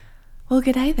Well,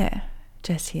 g'day there.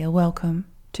 Jess here. Welcome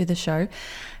to the show.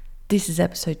 This is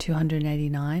episode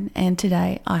 289, and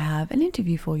today I have an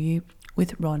interview for you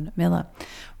with Ron Miller.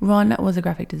 Ron was a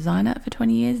graphic designer for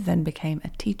 20 years, then became a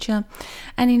teacher,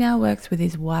 and he now works with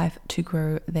his wife to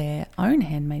grow their own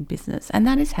handmade business. And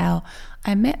that is how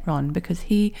I met Ron, because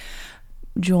he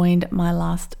joined my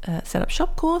last Set Up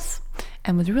Shop course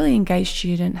and was a really engaged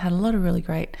student, had a lot of really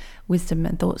great wisdom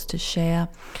and thoughts to share.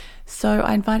 So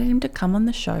I invited him to come on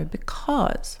the show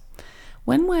because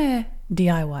when we're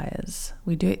DIYers,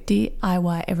 we do it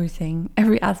DIY everything,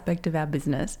 every aspect of our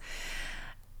business,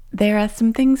 there are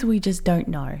some things we just don't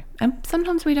know. And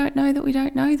sometimes we don't know that we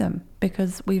don't know them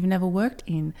because we've never worked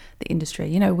in the industry.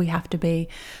 You know, we have to be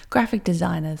graphic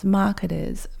designers,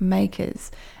 marketers,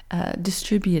 makers,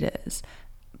 distributors,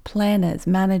 planners,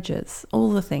 managers,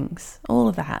 all the things, all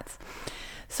of the hats.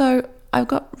 So I've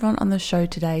got Ron on the show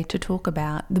today to talk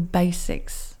about the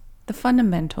basics, the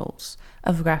fundamentals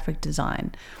of graphic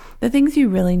design, the things you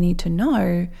really need to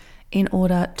know in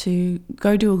order to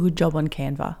go do a good job on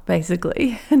Canva,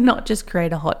 basically, and not just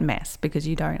create a hot mess because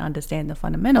you don't understand the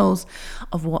fundamentals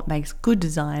of what makes good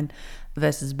design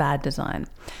versus bad design.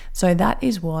 So that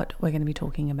is what we're going to be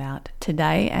talking about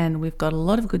today, and we've got a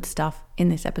lot of good stuff in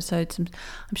this episode.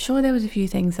 I'm sure there was a few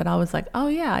things that I was like, oh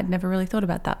yeah, I'd never really thought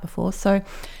about that before. So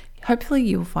hopefully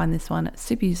you'll find this one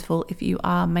super useful if you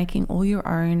are making all your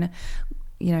own,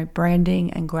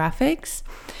 branding and graphics,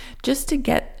 just to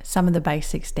get some of the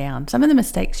basics down, some of the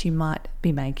mistakes you might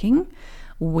be making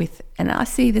with, and I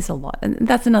see this a lot, and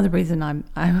that's another reason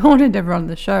I wanted everyone on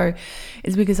the show,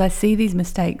 is because I see these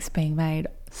mistakes being made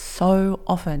so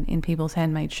often in people's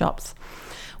handmade shops,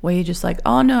 where you're just like,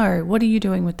 oh no, what are you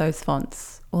doing with those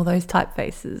fonts? All those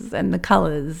typefaces and the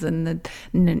colors and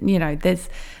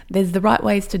there's the right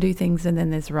ways to do things and then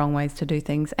there's the wrong ways to do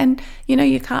things. And,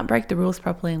 you can't break the rules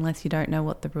properly unless you don't know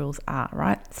what the rules are,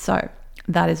 right? So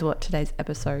that is what today's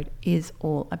episode is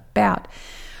all about.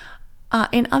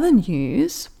 In other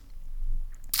news,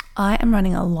 I am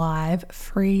running a live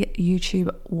free YouTube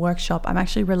workshop. I'm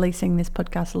actually releasing this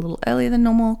podcast a little earlier than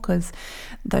normal because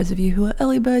those of you who are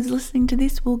early birds listening to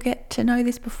this will get to know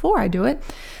this before I do it.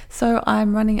 So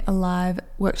I'm running a live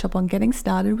workshop on getting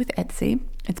started with Etsy.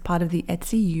 It's part of the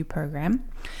Etsy U program,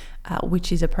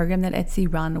 which is a program that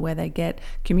Etsy run where they get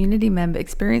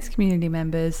experienced community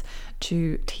members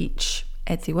to teach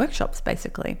Etsy workshops,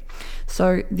 basically.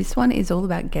 So this one is all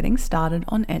about getting started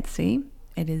on Etsy.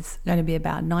 It is going to be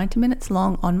about 90 minutes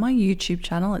long on my YouTube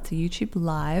channel. It's a YouTube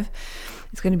live.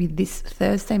 It's going to be this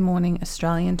Thursday morning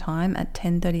Australian time at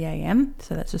 10:30 a.m.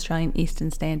 So that's Australian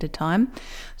Eastern Standard Time.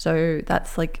 So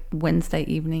that's like Wednesday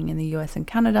evening in the US and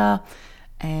Canada,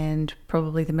 and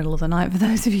probably the middle of the night for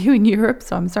those of you in Europe.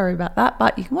 So I'm sorry about that,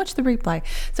 but you can watch the replay.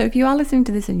 So if you are listening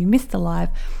to this and you missed the live,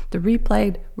 the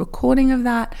replayed recording of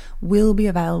that will be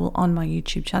available on my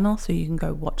YouTube channel, so you can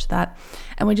go watch that.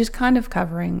 And we're just kind of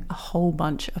covering a whole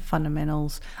bunch of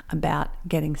fundamentals about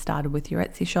getting started with your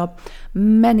Etsy shop,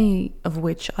 many of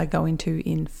which I go into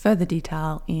in further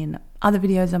detail in other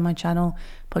videos on my channel,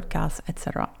 podcasts,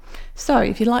 etc. So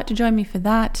if you'd like to join me for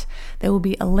that, there will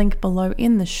be a link below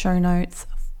in the show notes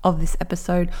of this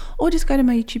episode, or just go to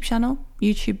my YouTube channel,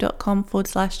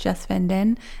 youtube.com/Jess Van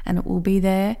Den, and it will be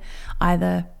there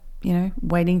either,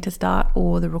 waiting to start,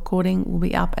 or the recording will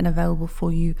be up and available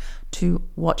for you to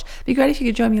watch. It'd be great if you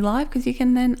could join me live, because you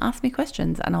can then ask me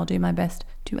questions and I'll do my best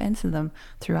to answer them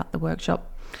throughout the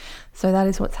workshop. So that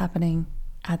is what's happening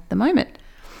at the moment.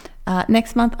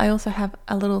 Next month, I also have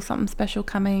a little something special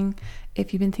coming.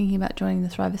 If you've been thinking about joining the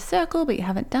Thrivers Circle, but you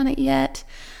haven't done it yet,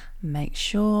 make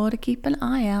sure to keep an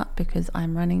eye out, because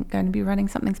I'm going to be running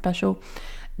something special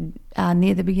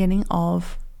near the beginning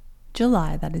of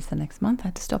July. That is the next month. I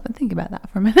had to stop and think about that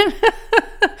for a minute.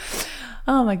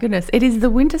 Oh my goodness. It is the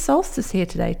winter solstice here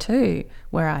today too,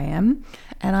 where I am.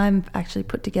 And I'm actually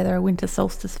put together a winter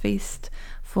solstice feast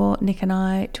for Nick and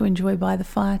I to enjoy by the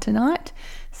fire tonight.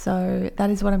 So that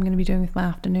is what I'm going to be doing with my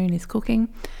afternoon, is cooking.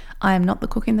 I am not the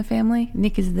cook in the family.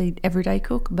 Nick is the everyday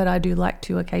cook, but I do like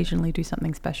to occasionally do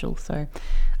something special. So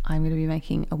I'm going to be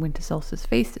making a winter solstice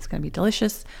feast. It's going to be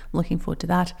delicious. I'm looking forward to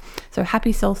that. So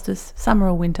happy solstice, summer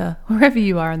or winter, wherever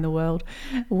you are in the world,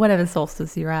 whatever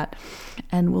solstice you're at.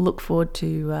 And we'll look forward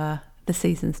to the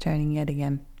seasons turning yet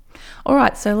again. All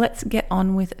right, so let's get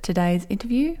on with today's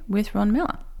interview with Ron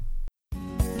Miller.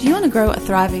 Do you want to grow a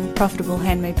thriving, profitable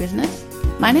handmade business?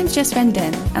 My name's Jess Van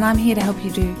Den, and I'm here to help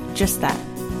you do just that.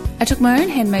 I took my own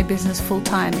handmade business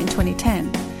full-time in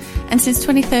 2010, and since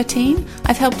 2013,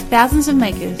 I've helped thousands of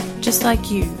makers just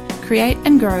like you create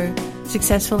and grow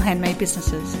successful handmade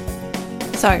businesses.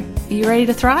 So, are you ready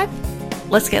to thrive?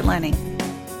 Let's get learning.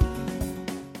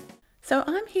 So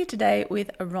I'm here today with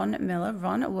Ron Miller.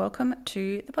 Ron, welcome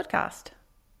to the podcast.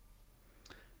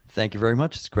 Thank you very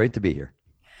much. It's great to be here.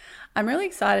 I'm really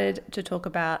excited to talk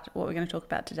about what we're going to talk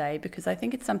about today because I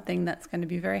think it's something that's going to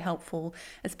be very helpful,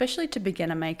 especially to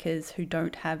beginner makers who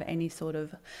don't have any sort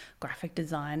of graphic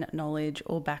design knowledge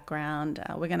or background.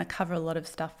 We're going to cover a lot of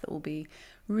stuff that will be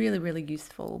really, really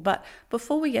useful. But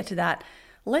before we get to that,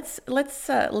 let's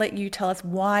let you tell us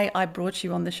why I brought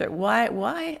you on the show.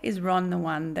 Why is Ron the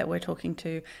one that we're talking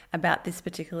to about this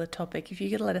particular topic? If you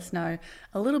could let us know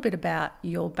a little bit about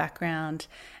your background.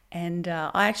 And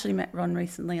I actually met Ron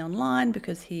recently online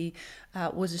because he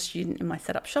was a student in my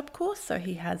Setup Shop course. So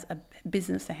he has a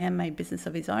business, a handmade business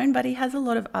of his own, but he has a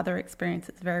lot of other experience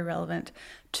that's very relevant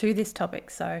to this topic.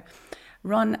 So,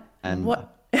 Ron, And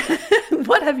what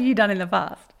what have you done in the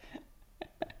past?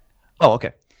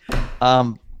 okay.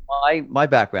 Um, my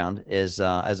background is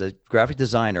as a graphic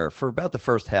designer for about the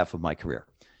first half of my career,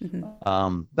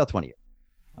 about 20 years.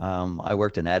 I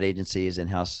worked in ad agencies,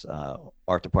 in-house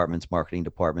art departments, marketing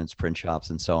departments, print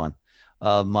shops, and so on.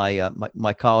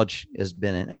 My college has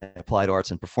been in applied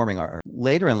arts and performing art.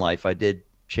 Later in life, I did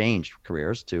change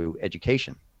careers to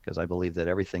education because I believe that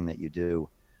everything that you do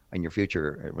in your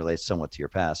future relates somewhat to your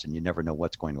past, and you never know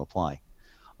what's going to apply.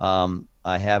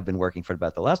 I have been working for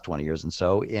about the last 20 years and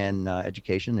so in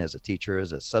education as a teacher,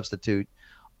 as a substitute,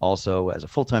 also as a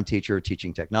full-time teacher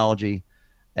teaching technology,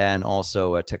 and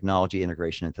also technology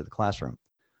integration into the classroom.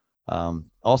 One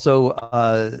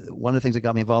of the things that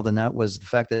got me involved in that was the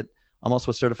fact that I'm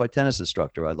also a certified tennis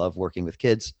instructor. I love working with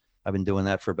kids. I've been doing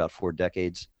that for about 4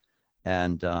 decades.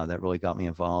 And that really got me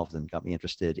involved and got me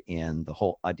interested in the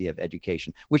whole idea of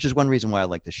education, which is one reason why I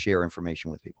like to share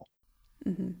information with people.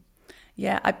 Mm-hmm.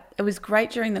 Yeah, it was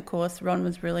great during the course. Ron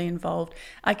was really involved.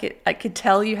 I could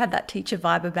tell you had that teacher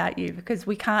vibe about you because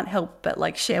we can't help but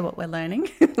like share what we're learning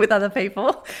with other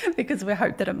people because we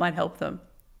hope that it might help them.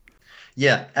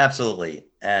 Yeah, absolutely.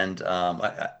 And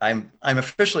I'm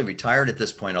officially retired at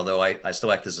this point, although I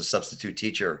still act as a substitute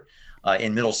teacher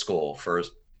in middle school for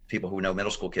people who know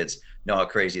middle school kids know how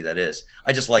crazy that is.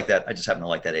 I just like that. I just happen to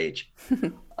like that age.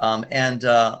 You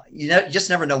just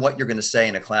never know what you're going to say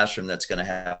in a classroom that's going to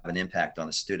have an impact on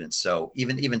the students. So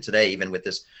even today, even with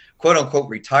this quote unquote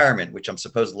retirement, which I'm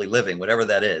supposedly living, whatever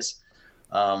that is,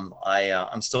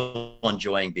 I'm still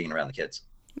enjoying being around the kids.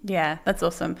 Yeah, that's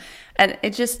awesome. And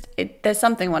there's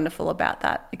something wonderful about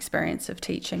that experience of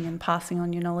teaching and passing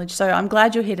on your knowledge. So I'm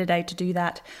glad you're here today to do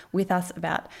that with us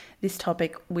about this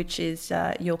topic, which is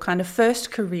your kind of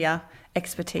first career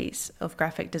expertise of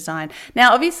graphic design.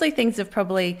 Now, obviously some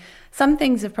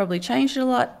things have probably changed a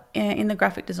lot in the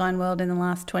graphic design world in the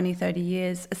last 20, 30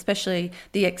 years, especially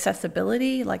the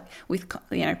accessibility, like with,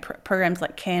 programs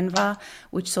like Canva,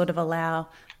 which sort of allow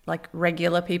like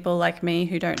regular people like me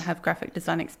who don't have graphic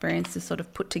design experience to sort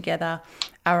of put together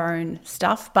our own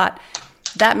stuff. But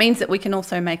that means that we can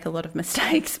also make a lot of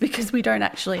mistakes because we don't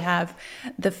actually have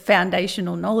the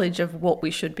foundational knowledge of what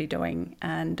we should be doing.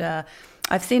 And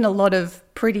I've seen a lot of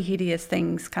pretty hideous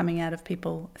things coming out of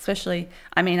people, especially,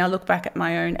 I look back at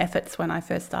my own efforts when I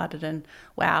first started and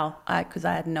wow, because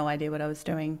I had no idea what I was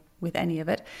doing with any of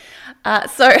it.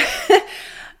 So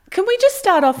can we just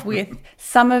start off with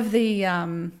some of the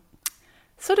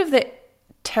sort of the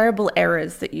terrible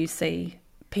errors that you see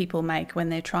people make when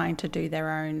they're trying to do their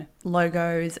own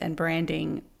logos and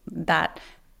branding that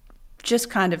just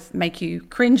kind of make you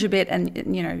cringe a bit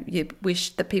and you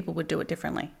wish that people would do it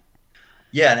differently?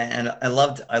 Yeah, and I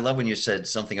love when you said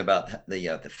something about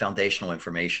the foundational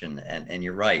information, and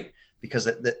you're right, because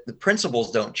the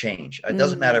principles don't change. It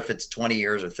doesn't matter if it's 20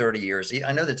 years or 30 years.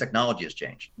 I know the technology has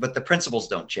changed, but the principles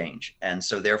don't change, and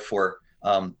so therefore,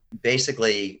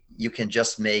 basically, you can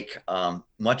just make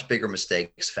much bigger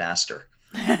mistakes faster,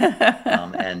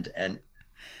 and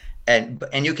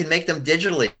you can make them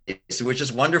digitally, which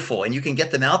is wonderful, and you can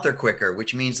get them out there quicker,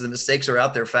 which means the mistakes are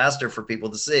out there faster for people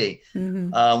to see.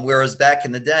 Whereas back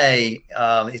in the day,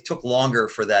 it took longer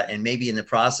for that, and maybe in the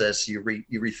process you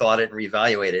rethought it and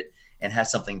reevaluate it and had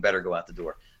something better go out the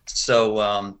door.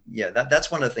 So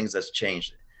that's one of the things that's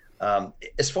changed.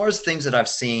 As far as things that I've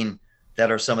seen that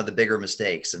are some of the bigger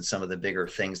mistakes and some of the bigger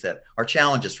things that are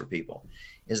challenges for people,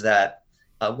 is that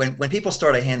when people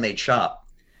start a handmade shop,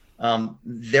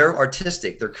 they're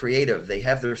artistic, they're creative, they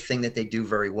have their thing that they do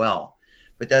very well,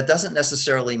 but that doesn't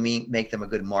necessarily make them a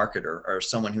good marketer or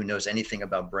someone who knows anything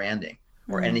about branding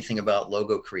or anything about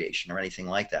logo creation or anything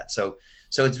like that. So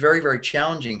it's very, very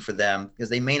challenging for them because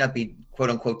they may not be quote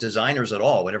unquote designers at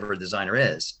all, whatever a designer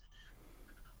is.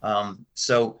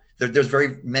 So there's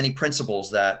very many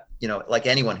principles that, like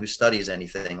anyone who studies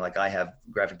anything, like I have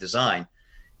graphic design,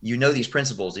 you know these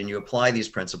principles and you apply these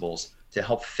principles to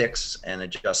help fix and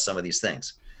adjust some of these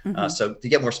things. So to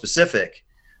get more specific,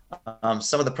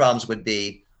 some of the problems would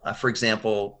be, for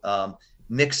example,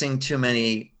 mixing too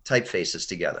many typefaces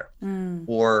together,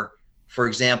 or for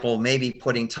example, maybe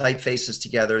putting typefaces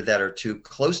together that are too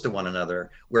close to one another,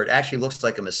 where it actually looks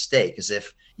like a mistake, as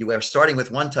if you are starting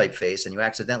with one typeface and you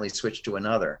accidentally switch to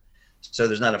another. So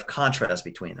there's not enough contrast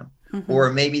between them.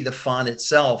 Or maybe the font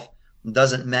itself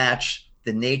doesn't match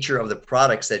the nature of the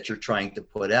products that you're trying to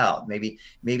put out. Maybe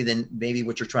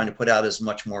what you're trying to put out is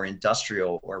much more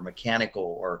industrial or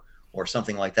mechanical or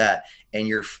something like that. And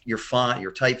your font,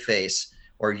 your typeface,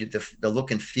 or the look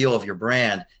and feel of your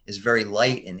brand is very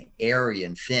light and airy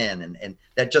and thin, and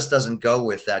that just doesn't go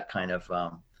with that kind of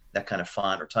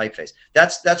font or typeface.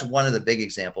 That's one of the big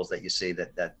examples that you see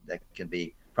that can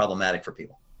be problematic for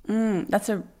people. That's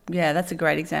a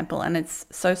great example, and it's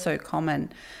so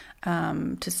common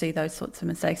to see those sorts of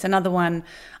mistakes. Another one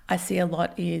I see a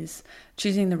lot is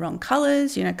choosing the wrong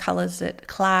colors, colors that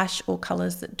clash or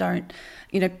colors that don't,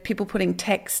 people putting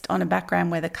text on a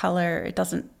background where the color, it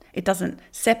doesn't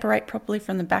separate properly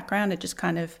from the background. It just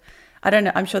kind of, I don't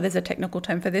know, I'm sure there's a technical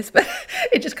term for this, but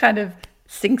it just kind of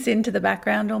sinks into the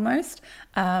background almost.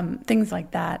 Things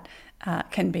like that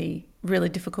can be really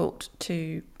difficult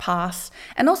to pass.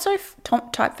 And also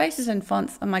typefaces and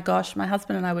fonts. Oh my gosh, my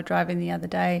husband and I were driving the other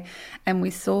day and we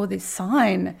saw this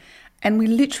sign and we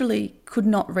literally could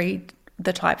not read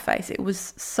the typeface. It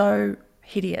was so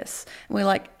hideous. We're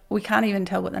like, we can't even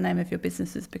tell what the name of your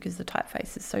business is because the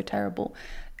typeface is so terrible.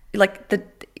 Like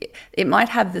it might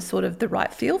have the sort of the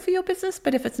right feel for your business,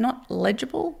 but if it's not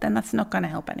legible, then that's not going to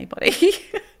help anybody.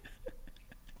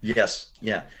 Yes.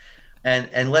 Yeah.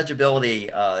 And legibility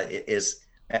is,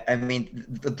 I mean,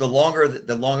 the longer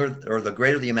or the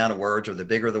greater the amount of words, or the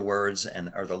bigger the words,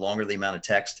 or the longer the amount of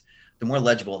text, the more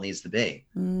legible it needs to be.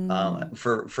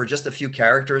 For just a few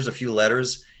characters, a few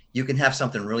letters, you can have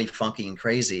something really funky and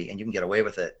crazy and you can get away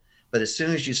with it. But as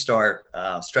soon as you start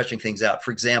stretching things out,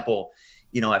 for example,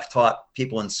 I've taught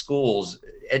people in schools,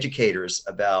 educators,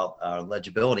 about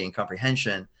legibility and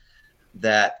comprehension,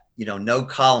 that, no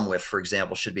column width, for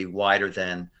example, should be wider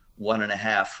than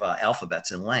 1.5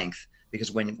 alphabets in length,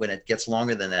 because when it gets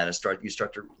longer than that, you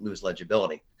start to lose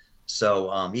legibility.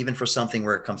 So even for something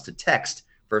where it comes to text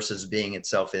versus being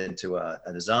itself into a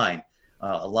design,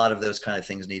 a lot of those kind of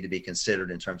things need to be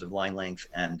considered in terms of line length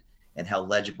and how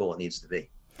legible it needs to be.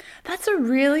 That's a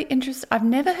really interesting, I've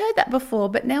never heard that before,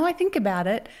 but now I think about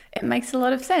it, it makes a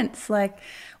lot of sense. Like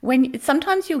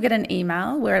sometimes you'll get an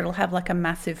email where it'll have like a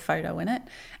massive photo in it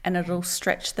and it'll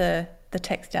stretch the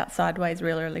text out sideways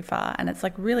really, really far. And it's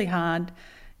like really hard.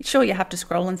 Sure, you have to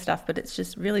scroll and stuff, but it's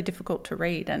just really difficult to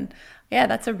read. And yeah,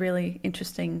 that's a really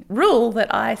interesting rule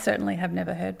that I certainly have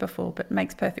never heard before, but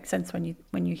makes perfect sense when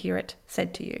you hear it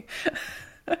said to you.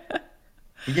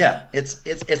 Yeah, it's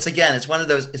again, it's one of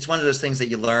those things that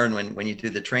you learn when you do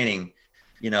the training,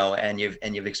 and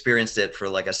you've experienced it for,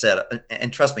 like I said,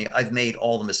 and trust me, I've made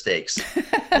all the mistakes,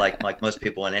 like most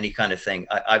people in any kind of thing.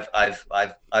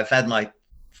 I've had my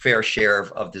fair share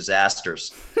of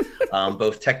disasters,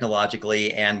 both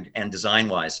technologically and design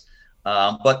wise.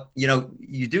 But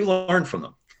you do learn from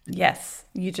them. Yes,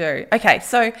 you do. Okay,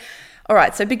 so all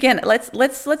right, so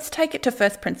let's take it to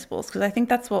first principles, because I think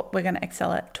that's what we're going to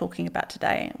excel at talking about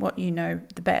today, what you know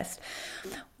the best.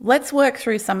 Let's work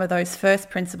through some of those first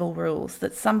principle rules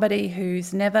that somebody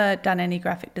who's never done any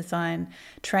graphic design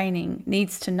training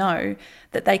needs to know,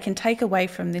 that they can take away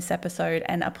from this episode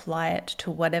and apply it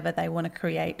to whatever they want to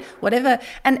create, whatever.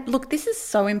 And look, this is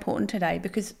so important today,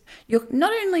 because you're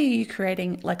not only are you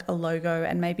creating like a logo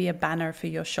and maybe a banner for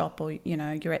your shop or,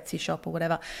 your Etsy shop or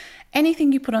whatever,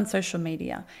 anything you put on social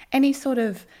media, any sort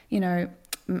of,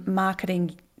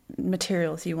 marketing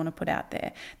materials you want to put out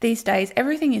there. These days,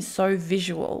 everything is so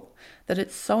visual that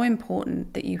it's so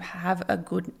important that you have a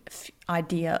good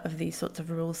idea of these sorts of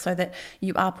rules, so that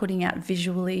you are putting out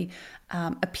visually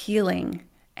appealing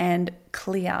and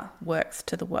clear works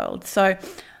to the world. So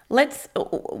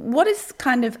what is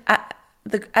kind of,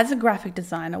 as a graphic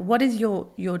designer, what is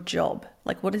your job?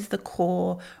 Like, what is the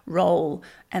core role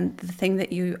and the thing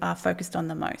that you are focused on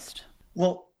the most?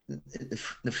 Well,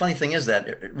 the funny thing is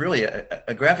that really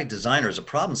a graphic designer is a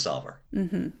problem solver.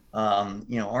 Mm-hmm.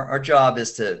 Our job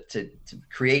is to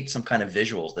create some kind of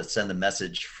visuals that send a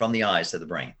message from the eyes to the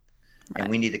brain. Right. And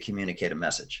we need to communicate a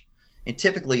message. And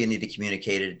typically you need to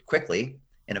communicate it quickly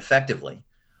and effectively,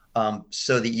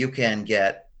 so that you can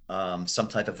get some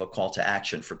type of a call to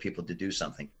action for people to do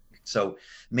something. So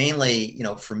mainly,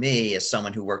 for me, as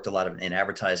someone who worked a lot in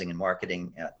advertising and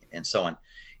marketing and so on,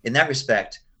 in that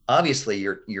respect, obviously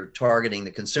you're targeting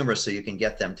the consumer so you can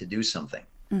get them to do something.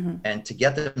 Mm-hmm. And to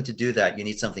get them to do that, you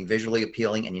need something visually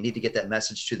appealing, and you need to get that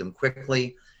message to them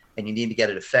quickly, and you need to get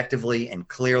it effectively and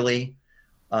clearly,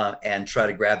 and try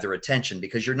to grab their attention,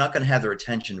 because you're not going to have their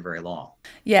attention very long.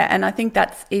 Yeah, and I think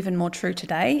that's even more true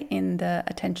today in the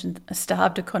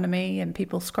attention-starved economy and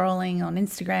people scrolling on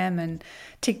Instagram and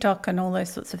TikTok and all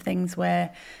those sorts of things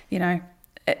where,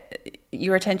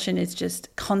 your attention is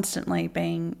just constantly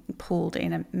being pulled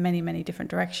in many, many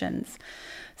different directions.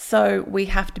 So we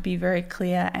have to be very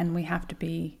clear, and we have to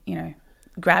be,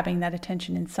 grabbing that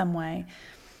attention in some way.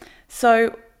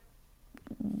 So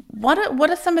what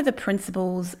are some of the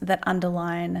principles that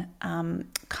underline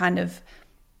kind of,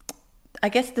 I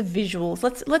guess, the visuals?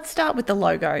 Let's start with the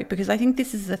logo, because I think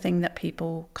this is the thing that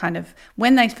people kind of,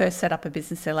 when they first set up a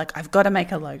business, they're like, I've got to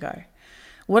make a logo.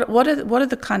 What are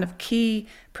the kind of key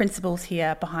principles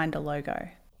here behind a logo?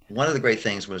 One of the great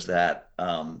things was that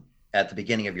at the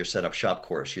beginning of your Setup Shop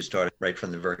course, you started right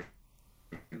from the very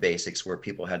basics, where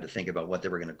people had to think about what they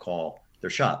were going to call their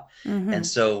shop. Mm-hmm. And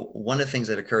so one of the things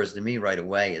that occurs to me right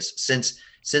away is, since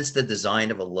the design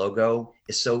of a logo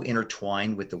is so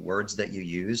intertwined with the words that you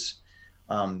use,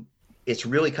 it's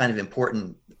really kind of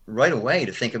important right away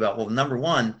to think about, well, number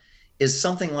one, is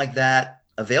something like that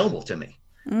available to me?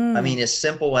 I mean, as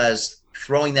simple as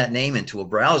throwing that name into a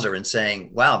browser and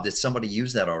saying, wow, did somebody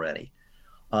use that already?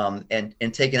 And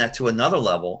taking that to another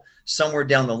level, somewhere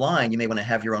down the line, you may want to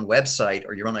have your own website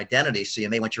or your own identity. So you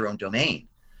may want your own domain.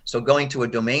 So going to a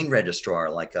domain registrar,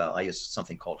 like I use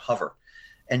something called Hover,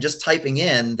 and just typing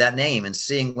in that name and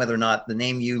seeing whether or not the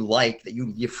name you like, that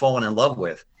you've fallen in love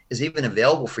with, is even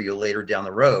available for you later down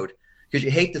the road. Because you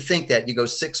hate to think that you go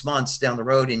 6 months down the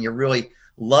road and you're really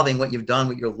loving what you've done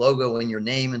with your logo and your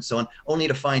name and so on, only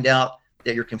to find out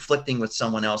that you're conflicting with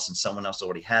someone else, and someone else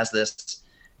already has this,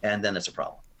 and then it's a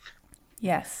problem.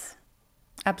 Yes,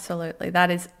 absolutely. That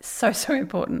is so, so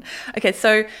important. Okay,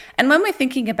 so, and when we're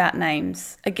thinking about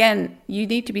names, again, you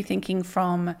need to be thinking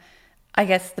from, I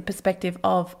guess, the perspective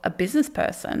of a business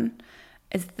person,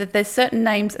 is that there's certain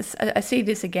names. I see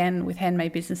this again with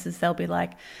handmade businesses. They'll be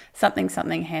like something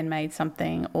handmade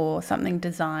something, or something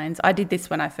designs. I did this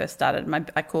when I first started.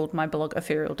 I called my blog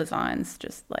Ethereal Designs.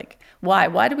 Just like,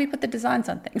 why do we put the designs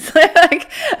on things?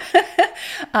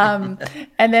 And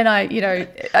then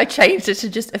I changed it to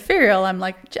just Ethereal. I'm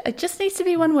like, it just needs to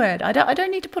be one word. I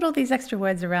don't need to put all these extra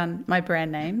words around my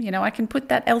brand name. I can put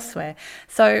that elsewhere.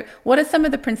 So what are some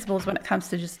of the principles when it comes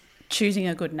to just choosing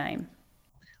a good name?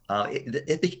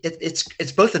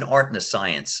 It's both an art and a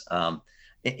science.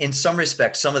 In some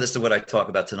respects, some of this, what I talk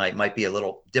about tonight, might be a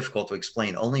little difficult to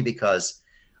explain, only because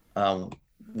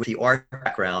with the art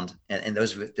background, and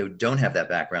those who don't have that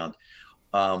background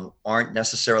aren't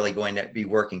necessarily going to be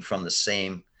working from the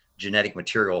same genetic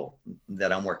material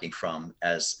that I'm working from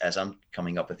as I'm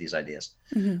coming up with these ideas.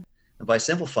 Mm-hmm. And by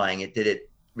simplifying it, did it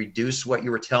reduce what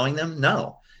you were telling them?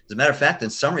 No. As a matter of fact, in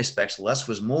some respects, less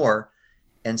was more.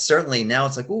 And certainly now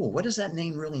it's like, oh, what does that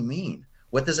name really mean?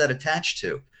 What does that attach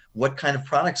to? What kind of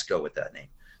products go with that name?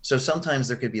 So sometimes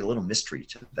there could be a little mystery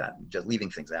to that, just leaving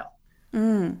things out.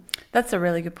 That's a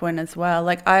really good point as well.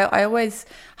 Like I always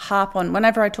harp on,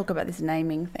 whenever I talk about this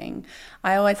naming thing,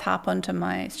 I always harp on to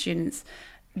my students,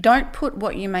 don't put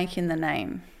what you make in the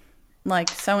name, like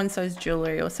so-and-so's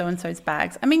jewelry or so-and-so's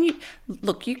bags. I mean,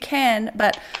 you can,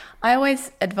 but I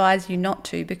always advise you not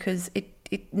to, because it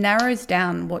narrows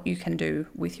down what you can do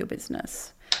with your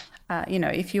business.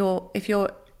 If you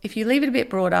leave it a bit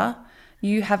broader,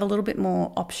 you have a little bit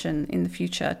more option in the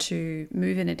future to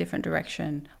move in a different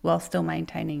direction while still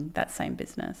maintaining that same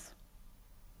business.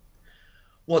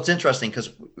 Well, it's interesting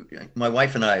because my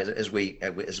wife and I, as we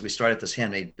started this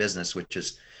handmade business, which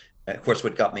is, of course,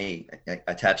 what got me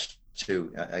attached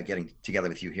to getting together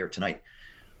with you here tonight.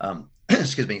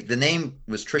 Excuse me. The name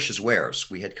was Trisha's Wares.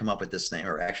 We had come up with this name,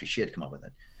 or actually she had come up with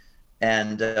it.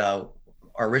 And our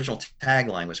original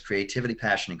tagline was creativity,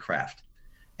 passion, and craft.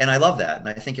 And I love that. And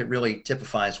I think it really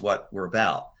typifies what we're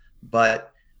about.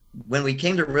 But when we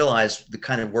came to realize the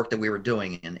kind of work that we were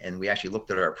doing, and we actually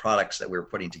looked at our products that we were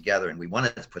putting together and we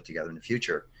wanted to put together in the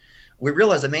future, we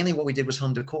realized that mainly what we did was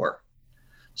home decor.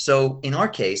 So in our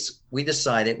case, we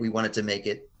decided we wanted to make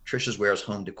it Trisha's Wares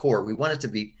Home Decor. We wanted to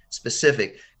be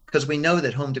specific, because we know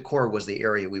that home decor was the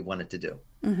area we wanted to do.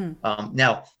 Mm-hmm.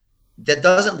 Now, that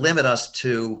doesn't limit us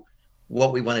to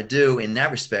what we want to do in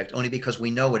that respect, only because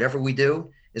we know whatever we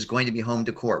do is going to be home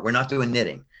decor. We're not doing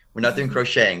knitting. We're not doing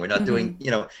crocheting. We're not doing,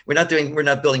 we're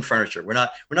not building furniture. We're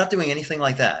not doing anything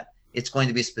like that. It's going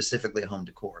to be specifically home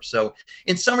decor. So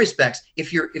in some respects,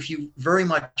 if you very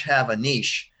much have a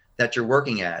niche that you're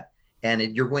working at, and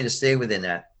you're going to stay within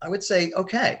that, I would say,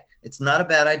 okay, it's not a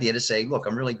bad idea to say, look,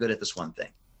 I'm really good at this one thing.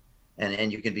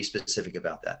 And you can be specific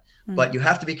about that. But you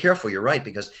have to be careful. You're right,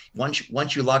 because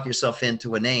once you lock yourself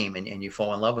into a name and you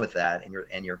fall in love with that, and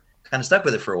you're kind of stuck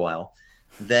with it for a while,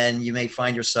 then you may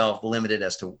find yourself limited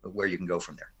as to where you can go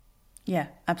from there. Yeah,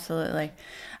 absolutely.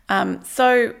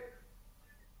 So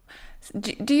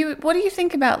what do you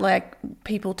think about like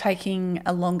people taking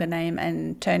a longer name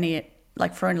and turning it,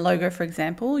 like for a logo, for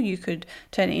example, you could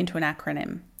turn it into an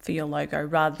acronym for your logo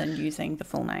rather than using the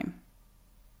full name?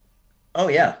 Oh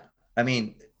yeah. I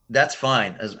mean, that's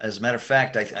fine. As a matter of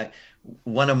fact,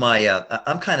 one of my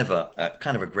I'm kind of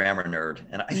a grammar nerd,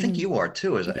 and I think you are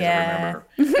too, as I remember.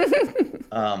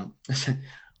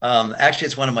 Actually,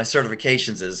 it's one of my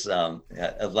certifications is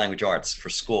of language arts for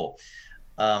school,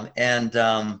 and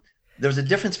there's a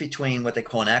difference between what they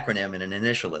call an acronym and an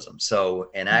initialism.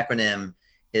 So an acronym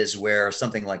is where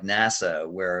something like NASA,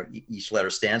 where each letter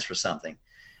stands for something,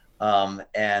 and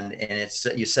it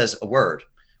says a word.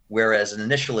 Whereas an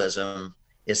initialism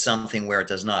is something where it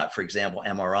does not. For example,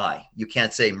 MRI. You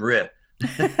can't say MRI.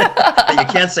 You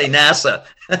can't say NASA.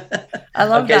 I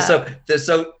love that.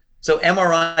 So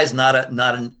MRI is not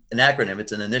an acronym.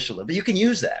 It's an initialism. But you can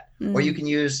use that, or you can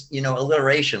use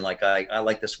alliteration. Like I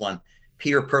like this one,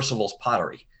 Peter Percival's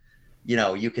pottery.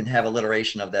 You can have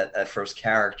alliteration of that first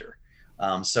character.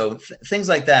 So things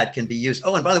like that can be used.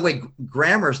 Oh, and by the way,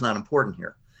 grammar is not important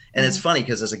here. And it's funny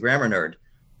because as a grammar nerd,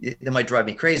 it might drive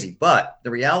me crazy, but the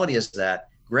reality is that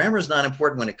grammar is not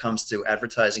important when it comes to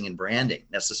advertising and branding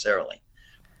necessarily.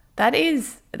 That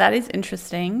is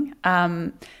interesting,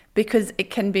 because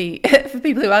it can be, for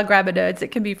people who are grammar nerds, it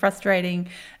can be frustrating,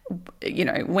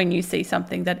 when you see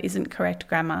something that isn't correct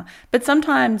grammar, but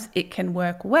sometimes it can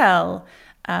work well.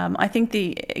 I think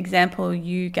the example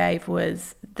you gave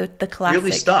was the classic.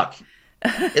 Really stuck.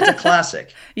 It's a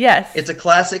classic. Yes. It's a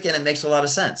classic, and it makes a lot of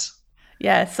sense.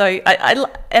 Yeah, so I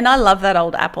love that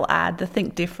old Apple ad, the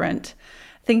think differently.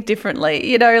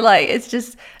 Like it's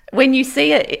just when you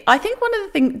see it. I think one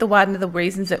of the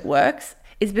reasons it works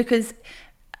is because,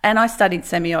 and I studied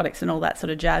semiotics and all that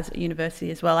sort of jazz at university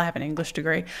as well. I have an English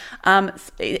degree.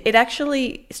 It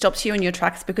actually stops you in your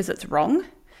tracks because it's wrong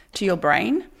to your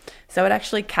brain. So it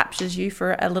actually captures you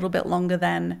for a little bit longer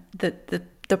than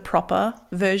the proper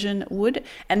version would,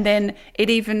 and then it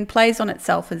even plays on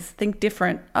itself as think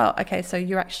different. Oh, okay, so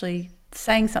you're actually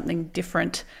saying something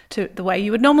different to the way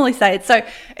you would normally say it. So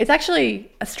it's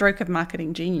actually a stroke of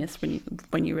marketing genius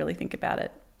when you really think about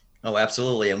it. Oh,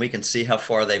 absolutely. And we can see how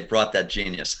far they've brought that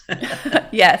genius.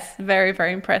 Yes, very,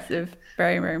 very impressive.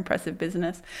 Very, very impressive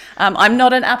business. I'm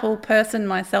not an Apple person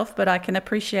myself, but I can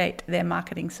appreciate their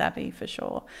marketing savvy for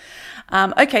sure.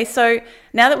 Okay, so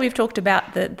now that we've talked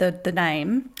about the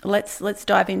name, let's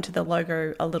dive into the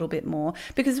logo a little bit more.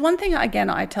 Because one thing, again,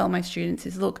 I tell my students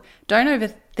is, look, don't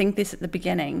overthink this at the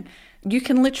beginning. You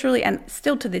can literally, and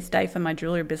still to this day for my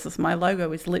jewelry business, my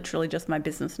logo is literally just my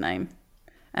business name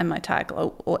and my tag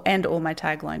or my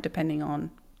tagline, depending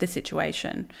on the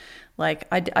situation. Like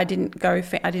I didn't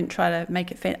try to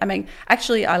make it I mean,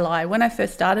 actually I lie. When I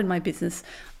first started my business,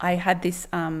 I had this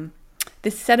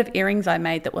set of earrings I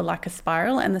made that were like a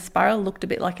spiral, and the spiral looked a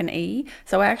bit like an E.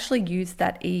 So I actually used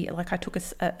that E, like I took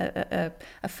a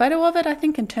photo of it, I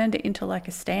think, and turned it into like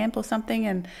a stamp or something.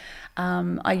 And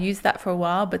I used that for a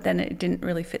while, but then it didn't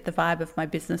really fit the vibe of my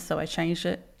business. So I changed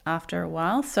it after a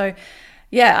while. So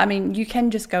yeah, I mean, you can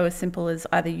just go as simple as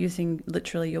either using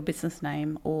literally your business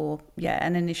name or,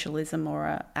 an initialism or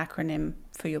an acronym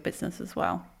for your business as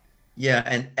well.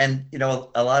 Yeah. And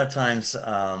a lot of times,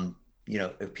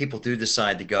 if people do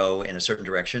decide to go in a certain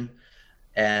direction,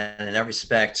 and in that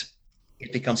respect,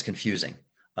 it becomes confusing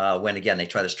when, again, they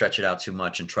try to stretch it out too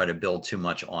much and try to build too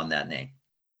much on that name.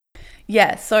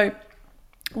 Yeah. So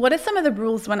what are some of the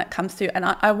rules when it comes to, and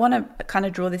I want to kind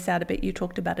of draw this out a bit, you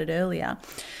talked about it earlier,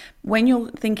 when you're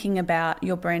thinking about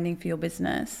your branding for your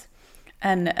business,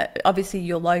 and obviously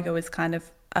your logo is kind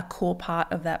of a core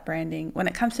part of that branding, when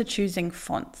it comes to choosing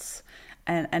fonts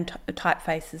and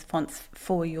typefaces, fonts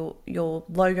for your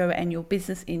logo and your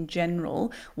business in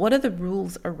general, what are the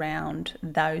rules around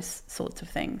those sorts of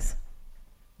things?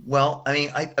 Well, I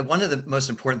mean, one of the most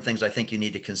important things I think you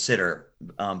need to consider,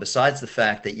 besides the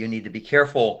fact that you need to be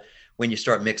careful when you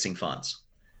start mixing fonts.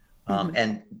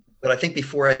 But I think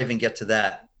before I even get to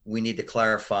that, we need to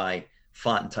clarify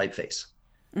font and typeface,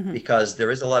 because there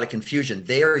is a lot of confusion.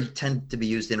 They tend to be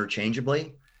used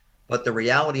interchangeably, but the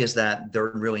reality is that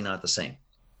they're really not the same.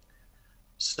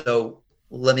 So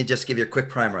let me just give you a quick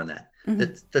primer on that.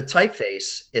 The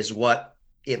typeface is what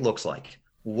it looks like.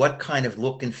 What kind of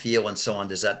look and feel and so on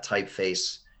does that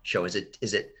typeface show? Is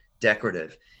it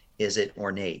decorative? Is it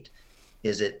ornate?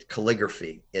 Is it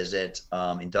calligraphy? Is it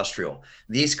industrial?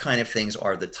 These kind of things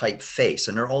are the typeface,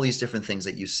 and there are all these different things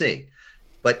that you see.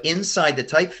 But inside the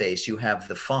typeface, you have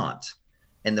the font,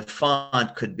 and the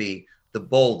font could be the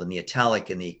bold and the italic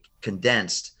and the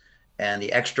condensed and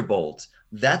the extra bold.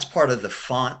 That's part of the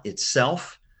font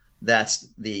itself. That's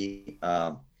the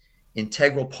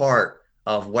integral part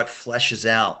of what fleshes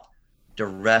out the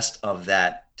rest of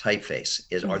that typeface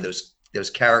are those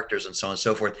characters and so on and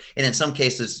so forth. And in some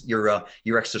cases, your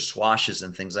extra swashes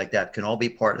and things like that can all be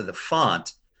part of the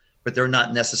font, but they're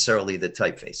not necessarily the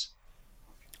typeface.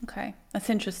 Okay, that's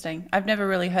interesting. I've never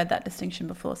really heard that distinction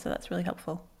before, so that's really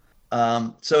helpful.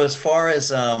 So as far as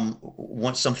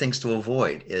some things to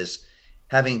avoid is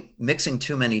mixing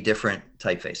too many different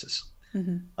typefaces.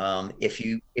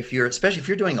 If you're especially if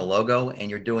you're doing a logo and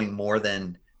you're doing more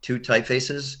than 2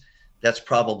 typefaces, that's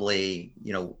probably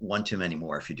one too many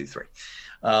more if you do 3.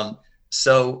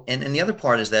 So and the other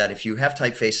part is that if you have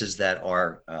typefaces that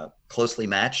are closely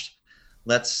matched,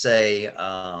 let's say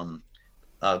a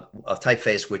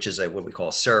typeface which is what we call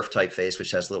a serif typeface,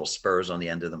 which has little spurs on the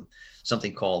end of them,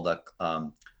 something called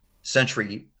a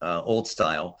Century Old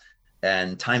Style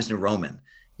and Times New Roman.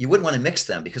 You wouldn't want to mix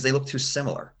them because they look too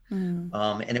similar.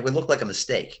 And it would look like a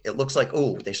mistake. It looks like,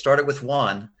 oh, they started with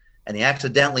one and they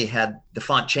accidentally had the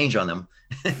font change on them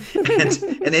and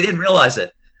they didn't realize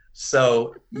it.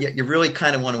 So you really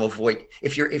kind of want to avoid,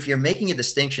 if you're making a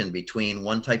distinction between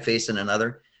one typeface and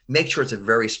another, make sure it's a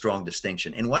very strong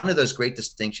distinction. And one of those great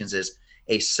distinctions is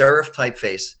a serif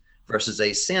typeface versus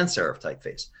a sans serif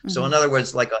typeface. So in other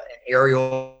words, like an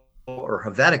Arial or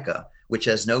Helvetica, which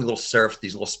has no little serif,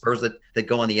 these little spurs that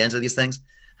go on the ends of these things,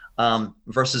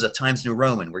 versus a Times New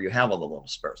Roman where you have all the little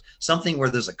spurs, something where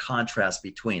there's a contrast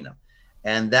between them.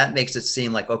 And that makes it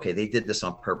seem like, okay, they did this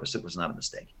on purpose. It was not a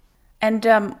mistake. And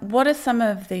what are some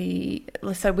of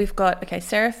so we've got,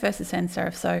 serif versus sans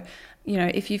serif. So,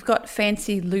 if you've got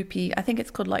fancy loopy, I think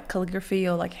it's called like calligraphy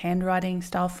or like handwriting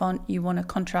style font, you want to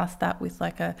contrast that with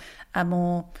like a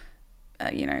more,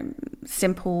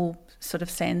 simple sort of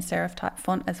sans serif type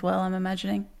font as well, I'm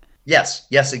imagining. Yes,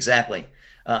 exactly.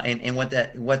 And what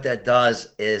that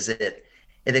does is it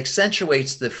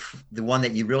accentuates the one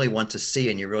that you really want to see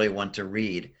and you really want to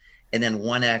read, and then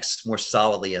one acts more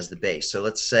solidly as the base. So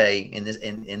let's say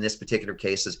in this particular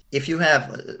cases, if you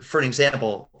have, for an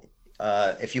example,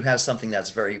 if you have something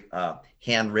that's very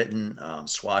handwritten,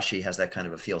 swashy, has that kind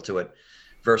of a feel to it,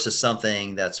 versus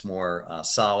something that's more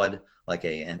solid, like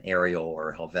an Arial or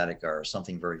a Helvetica or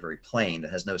something very, very plain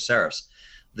that has no serifs,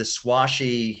 the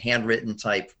swashy handwritten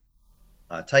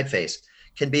typeface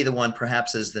can be the one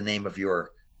perhaps as the name of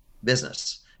your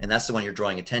business, and that's the one you're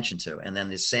drawing attention to. And then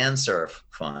the sans serif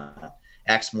font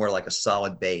acts more like a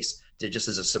solid base, just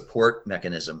as a support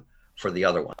mechanism for the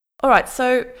other one. All right,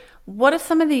 so what are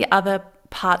some of the other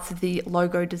parts of the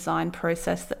logo design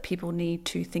process that people need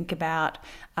to think about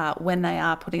when they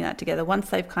are putting that together? Once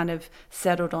they've kind of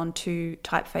settled on 2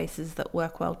 typefaces that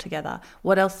work well together,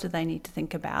 what else do they need to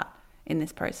think about in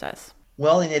this process?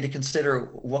 Well, they need to consider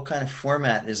what kind of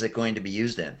format is it going to be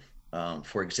used in.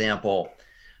 For example,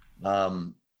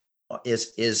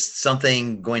 is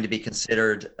something going to be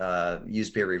considered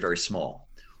used very, very small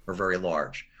or very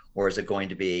large? Or is it going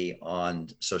to be on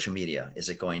social media? Is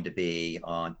it going to be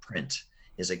on print?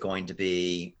 Is it going to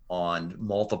be on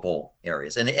multiple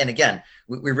areas? And again,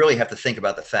 we really have to think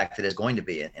about the fact that it's going to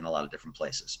be in a lot of different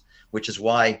places, which is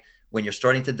why when you're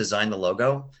starting to design the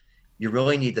logo, you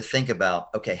really need to think about,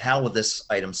 okay, how will this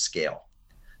item scale?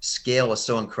 Scale is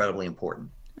so incredibly important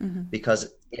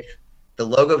because if the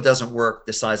logo doesn't work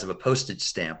the size of a postage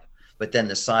stamp, but then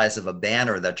the size of a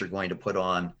banner that you're going to put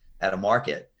on at a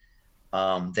market,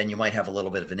 then you might have a little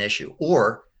bit of an issue.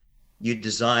 Or you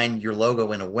design your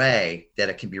logo in a way that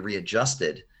it can be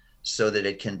readjusted so that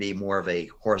it can be more of a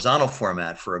horizontal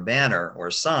format for a banner or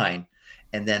a sign,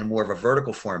 and then more of a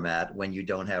vertical format when you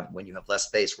have less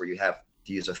space, where you have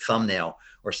to use a thumbnail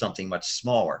or something much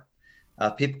smaller.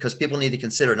 Because people need to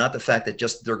consider not the fact that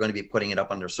just they're going to be putting it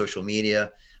up on their social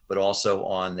media, but also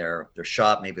on their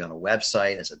shop, maybe on a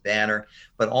website as a banner.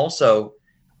 But also,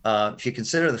 if you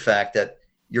consider the fact that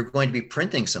you're going to be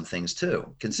printing some things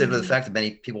too, consider the fact that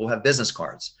many people will have business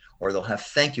cards, or they'll have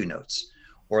thank you notes,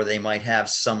 or they might have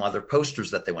some other posters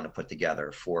that they want to put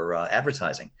together for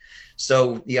advertising.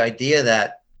 So the idea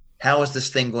that how is this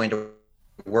thing going to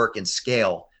work in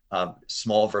scale,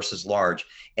 small versus large,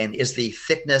 and is the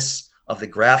thickness of the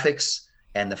graphics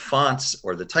and the fonts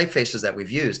or the typefaces that we've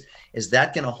used, is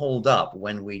that going to hold up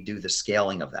when we do the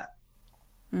scaling of that?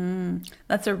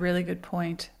 That's a really good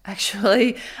point.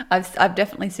 Actually, I've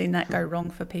definitely seen that go wrong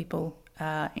for people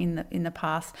in the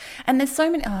past. And there's so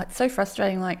many. It's so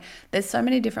frustrating. Like there's so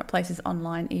many different places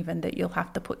online even that you'll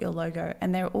have to put your logo,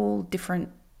 and they're all different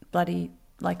bloody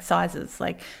like sizes.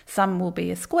 Like some will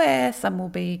be a square, some will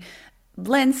be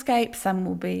landscape, some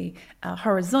will be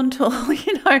horizontal,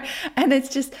 and it's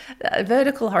just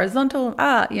vertical, horizontal,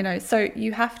 so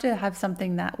you have to have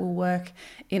something that will work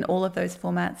in all of those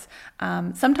formats.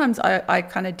 Sometimes I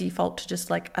kind of default to just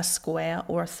like a square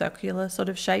or a circular sort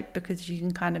of shape, because you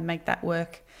can kind of make that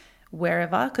work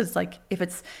wherever, because like if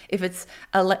it's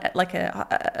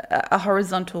a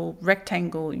horizontal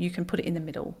rectangle, you can put it in the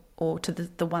middle or to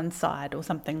the one side or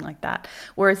something like that.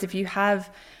 Whereas if you have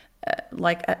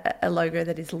like a logo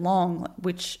that is long,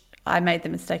 which I made the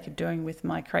mistake of doing with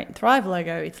my Create and Thrive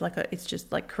logo, it's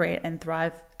just like Create and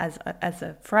Thrive as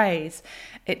a phrase.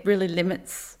 It really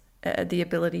limits the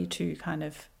ability to kind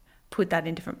of put that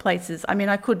in different places. I mean,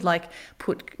 I could like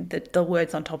put the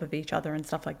words on top of each other and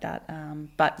stuff like that,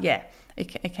 but yeah,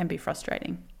 it can be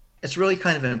frustrating. It's really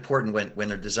kind of important when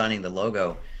they're designing the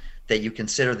logo that you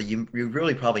consider that you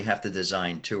really probably have to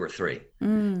design 2 or 3.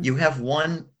 You have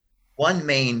one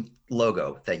main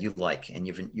logo that you like and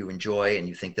you enjoy and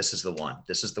you think this is the one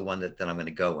that I'm going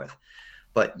to go with.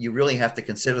 But you really have to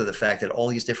consider the fact that all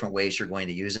these different ways you're going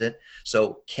to use it.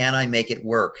 So can I make it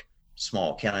work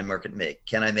small? Can I make it big?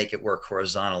 Can I make it work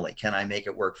horizontally? Can I make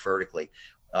it work vertically?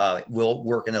 Will it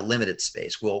work in a limited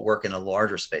space? Will it work in a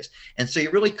larger space? And so you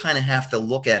really kind of have to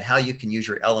look at how you can use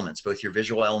your elements, both your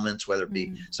visual elements, whether it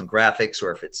be some graphics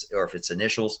or if it's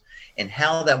initials, and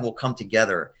how that will come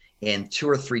together in 2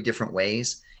 or 3 different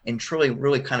ways, and truly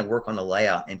really kind of work on the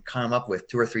layout and come up with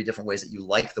 2 or 3 different ways that you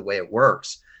like the way it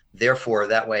works. Therefore,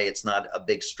 that way it's not a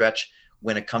big stretch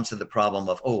when it comes to the problem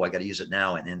of, I got to use it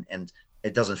now, and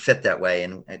it doesn't fit that way,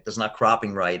 and it does not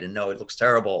cropping right, and no, it looks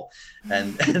terrible.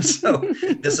 And so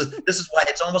this is why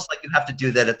it's almost like you have to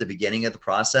do that at the beginning of the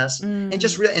process. And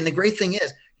and the great thing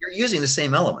is you're using the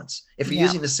same elements. If you're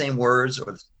using the same words,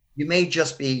 or you may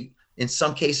just be in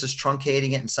some cases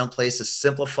truncating it, in some places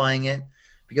simplifying it,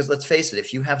 because let's face it,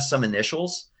 if you have some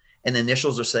initials and the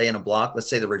initials are, say, in a block, let's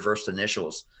say the reversed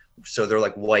initials, so they're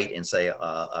like white in, say,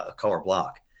 a color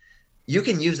block, you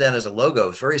can use that as a logo.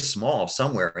 It's very small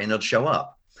somewhere and it'll show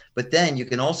up. But then you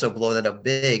can also blow that up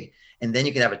big, and then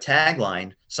you can have a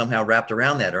tagline somehow wrapped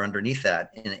around that or underneath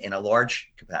that in a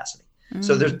large capacity.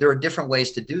 So there are different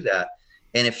ways to do that.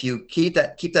 And if you keep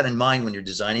that in mind when you're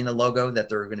designing the logo, that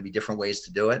there are going to be different ways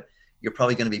to do it, you're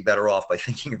probably going to be better off by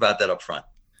thinking about that up front.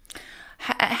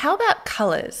 How about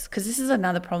colors? Because this is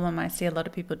another problem I see a lot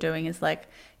of people doing, is like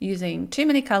using too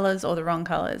many colors or the wrong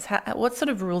colors. What sort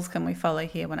of rules can we follow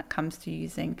here when it comes to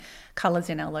using colors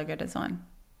in our logo design?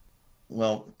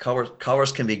 Well,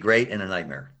 colors can be great and a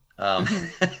nightmare.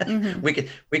 We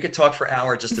could talk for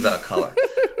hours just about color.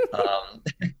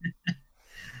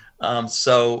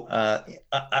 So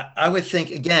I would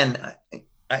think, again,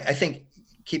 I think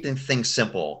keeping things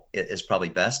simple is probably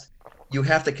best. You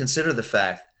have to consider the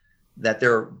fact that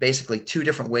there are basically 2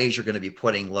 different ways you're going to be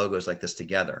putting logos like this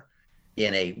together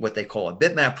in what they call a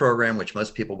bitmap program, which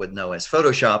most people would know as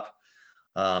Photoshop,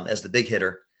 as the big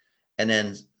hitter, and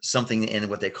then something in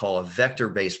what they call a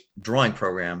vector-based drawing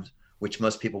program, which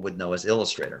most people would know as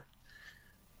Illustrator.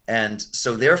 And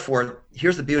so therefore,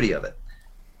 here's the beauty of it.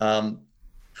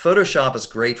 Photoshop is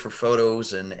great for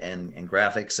photos and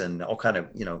graphics and all kind of,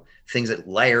 things that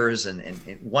layers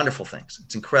and wonderful things.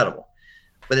 It's incredible.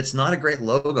 But it's not a great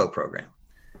logo program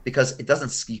because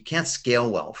you can't scale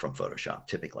well from Photoshop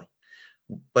typically.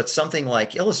 But something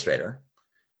like Illustrator,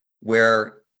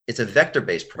 where it's a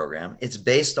vector-based program, it's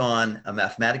based on a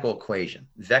mathematical equation.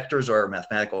 Vectors are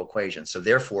mathematical equations. So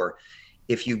therefore,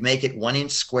 if you make it 1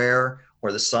 inch square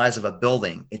or the size of a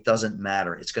building, it doesn't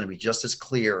matter. It's going to be just as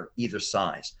clear either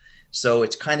size. So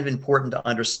it's kind of important to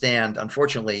understand.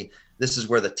 Unfortunately, this is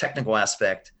where the technical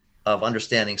aspect of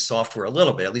understanding software a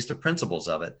little bit, at least the principles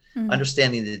of it,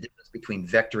 understanding the difference between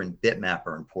vector and bitmap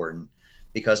are important,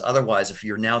 because otherwise, if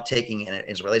you're now taking, and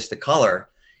as it relates to color,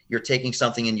 you're taking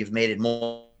something and you've made it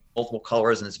multiple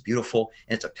colors and it's beautiful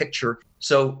and it's a picture.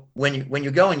 So when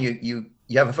you go and you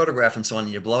have a photograph and so on,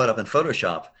 and you blow it up in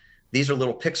Photoshop, these are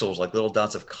little pixels, like little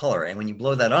dots of color. And when you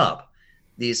blow that up,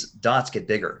 these dots get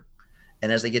bigger.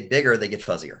 And as they get bigger, they get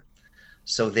fuzzier.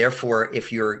 So therefore,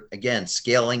 if you're, again,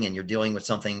 scaling and you're dealing with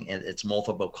something and it's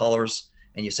multiple colors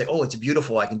and you say, oh, it's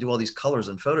beautiful, I can do all these colors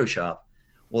in Photoshop.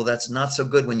 Well, that's not so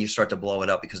good when you start to blow it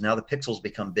up, because now the pixels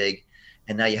become big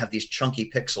and now you have these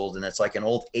chunky pixels and it's like an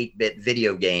old 8-bit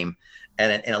video game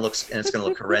and it's going to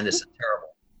look horrendous and terrible.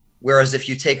 Whereas if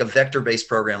you take a vector-based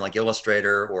program like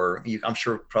Illustrator, or I'm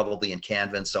sure probably in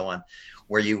Canva and so on,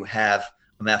 where you have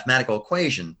a mathematical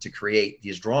equation to create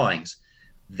these drawings,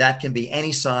 that can be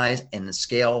any size and the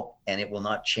scale, and it will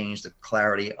not change the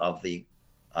clarity of the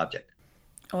object.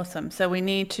 Awesome. So we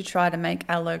need to try to make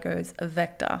our logos a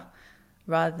vector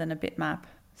rather than a bitmap.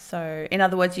 So in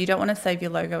other words, you don't want to save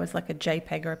your logo as like a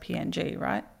JPEG or a PNG,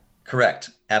 right?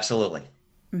 Correct. Absolutely.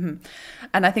 Mm-hmm.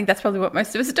 And I think that's probably what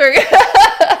most of us do.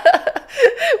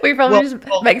 We probably just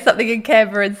make something in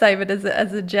Canva and save it as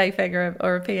a JPEG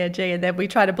or a PNG, and then we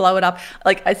try to blow it up.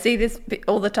 Like I see this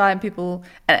all the time. People,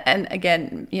 and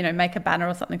again, you know, make a banner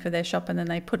or something for their shop, and then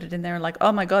they put it in there and like,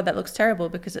 oh my God, that looks terrible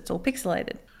because it's all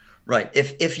pixelated. Right.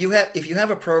 If you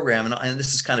have a program, and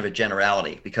this is kind of a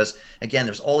generality, because again,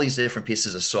 there's all these different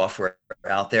pieces of software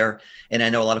out there, and I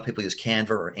know a lot of people use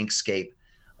Canva or Inkscape.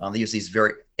 They use these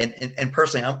and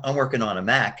personally, I'm working on a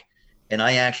Mac, and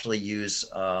I actually use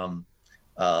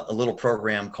a little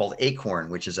program called Acorn,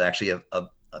 which is actually a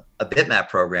bitmap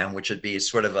program, which would be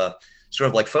sort of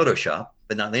like Photoshop,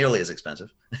 but not nearly as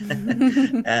expensive. And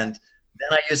then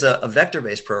I use a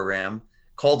vector-based program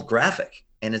called Graphic,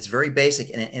 and it's very basic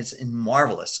and it's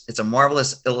marvelous. It's a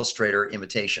marvelous Illustrator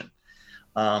imitation.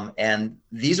 And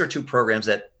these are two programs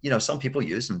that, you know, some people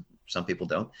use and some people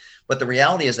don't. But the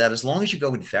reality is that as long as you go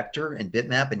with vector and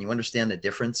bitmap and you understand the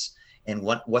difference and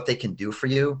what they can do for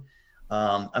you,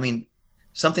 I mean,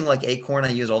 something like Acorn I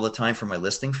use all the time for my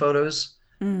listing photos,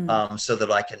 so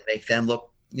that I can make them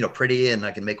look, you know, pretty, and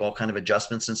I can make all kind of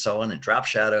adjustments and so on, and drop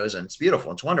shadows, and it's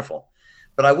beautiful. It's wonderful.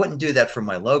 But I wouldn't do that for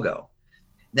my logo.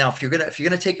 Now, if you're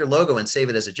gonna take your logo and save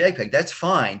it as a JPEG, that's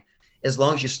fine, as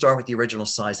long as you start with the original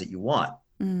size that you want.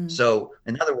 So,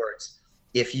 in other words,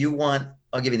 if you want,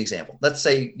 I'll give you an example. Let's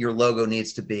say your logo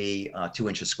needs to be 2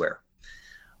 inches square.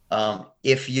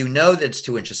 If you know that it's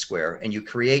 2 inches square and you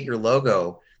create your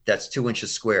logo that's 2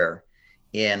 inches square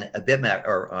in a bitmap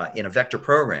or in a vector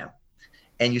program,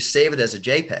 and you save it as a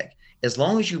JPEG, as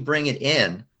long as you bring it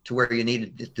in to where you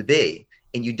need it to be,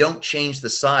 and you don't change the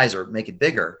size or make it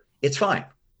bigger, it's fine.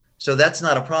 So that's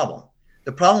not a problem.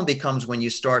 The problem becomes when you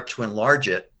start to enlarge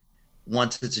it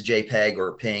once it's a JPEG or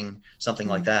a PNG, something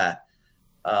like that,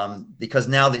 because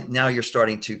now you're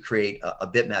starting to create a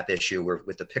bitmap issue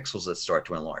with the pixels that start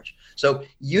to enlarge. So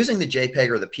using the JPEG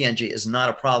or the PNG is not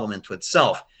a problem into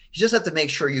itself. You just have to make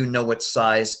sure you know what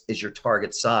size is your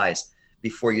target size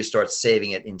before you start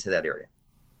saving it into that area.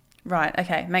 Right.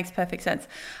 Okay. Makes perfect sense.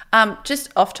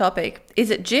 Just off topic, is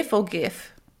it GIF or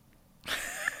GIF?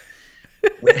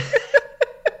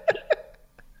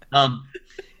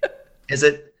 Is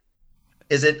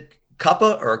it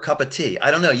cuppa or a cup of tea?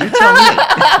 I don't know. You tell me.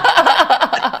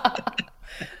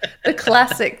 The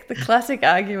classic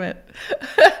argument.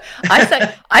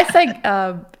 I say,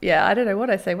 yeah, I don't know what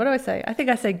I say. What do I say? I think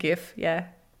I say GIF. Yeah,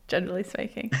 generally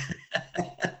speaking.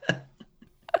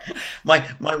 My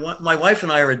wife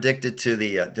and I are addicted to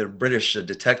the British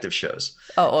detective shows.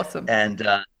 Oh, awesome! And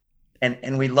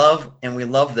we love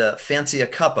the fancy a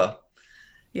cuppa.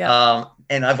 Yeah.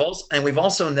 And we've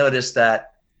also noticed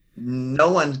that no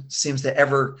one seems to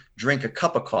ever drink a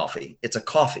cup of coffee. It's a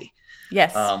coffee.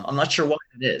 Yes. I'm not sure what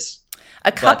it is.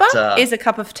 A cuppa is a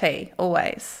cup of tea,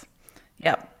 always.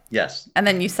 Yep. Yes. And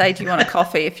then you say, do you want a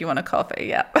coffee if you want a coffee?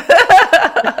 Yep.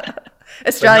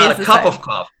 Australia's not a cup of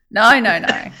coffee. No. Do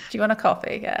you want a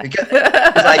coffee? Yeah. Because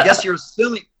I guess you're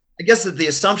assuming, I guess that the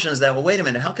assumption is that, well, wait a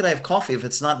minute, how could I have coffee if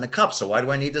it's not in a cup? So why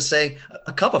do I need to say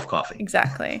a cup of coffee?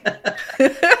 Exactly.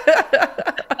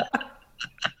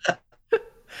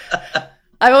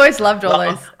 I've always loved all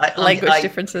those language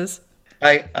differences.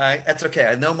 That's okay.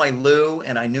 I know my loo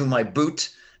and I knew my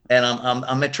boot, and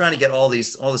I'm trying to get all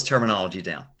this terminology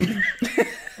down.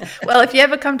 Well, if you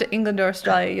ever come to England or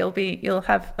Australia, you'll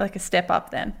have like a step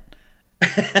up then.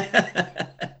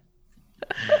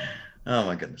 Oh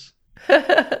my goodness.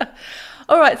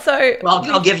 All right, so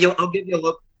I'll give you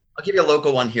a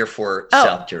local one here for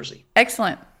South Jersey.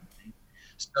 Excellent.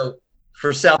 So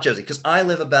for South Jersey, because I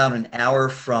live about an hour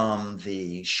from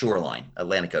the shoreline,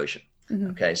 Atlantic Ocean.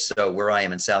 Mm-hmm. Okay, so where I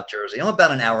am in South Jersey, I'm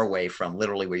about an hour away from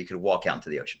literally where you could walk out into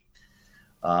the ocean.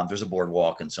 There's a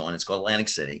boardwalk and so on. It's called Atlantic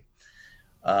City.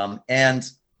 And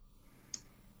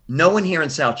no one here in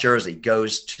South Jersey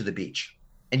goes to the beach.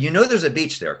 And you know there's a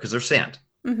beach there because there's sand.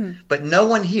 Mm-hmm. But no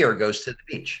one here goes to the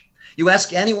beach. You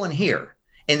ask anyone here,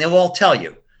 and they'll all tell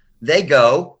you, they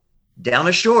go down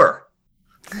ashore.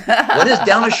 What is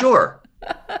down ashore?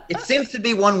 It seems to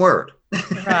be one word.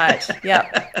 Right,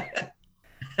 yep.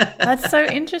 That's so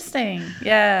interesting.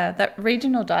 Yeah, that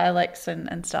regional dialects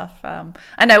and stuff.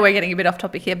 I know we're getting a bit off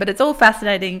topic here, but it's all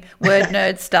fascinating word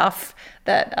nerd stuff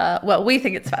that, we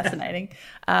think it's fascinating.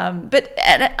 But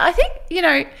I think,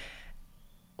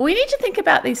 We need to think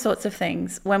about these sorts of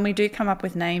things when we do come up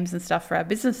with names and stuff for our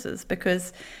businesses,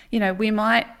 because, we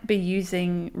might be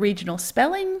using regional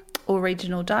spelling or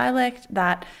regional dialect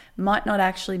that might not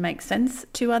actually make sense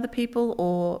to other people,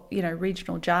 or,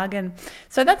 regional jargon.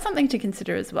 So that's something to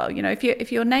consider as well.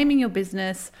 If you're naming your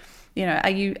business, are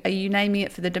you naming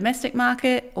it for the domestic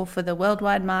market or for the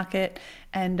worldwide market?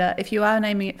 And if you are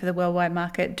naming it for the worldwide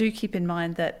market, do keep in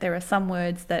mind that there are some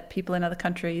words that people in other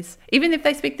countries, even if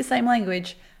they speak the same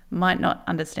language, might not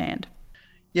understand.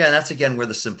 Yeah, and that's again where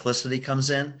the simplicity comes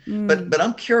in. But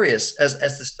I'm curious, as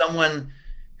to someone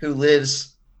who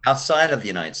lives outside of the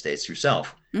United States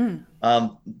yourself,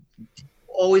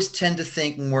 always tend to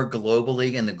think more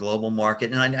globally in the global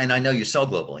market, and I know you sell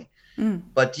globally.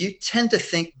 But do you tend to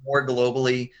think more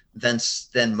globally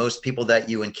than most people that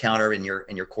you encounter in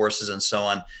your courses and so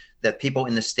on, that people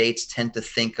in the States tend to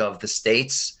think of the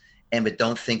States but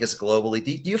don't think as globally?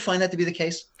 Do you find that to be the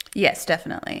case? Yes,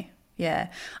 definitely. Yeah.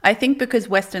 I think because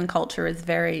Western culture is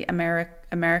very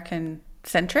American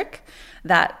centric,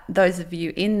 that those of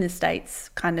you in the States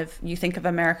you think of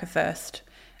America first,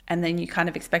 and then you kind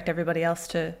of expect everybody else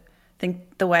to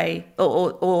think the way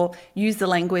or use the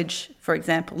language, for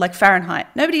example, like Fahrenheit.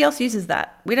 Nobody else uses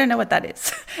that. We don't know what that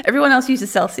is. Everyone else uses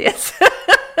Celsius.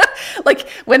 Like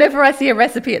whenever I see a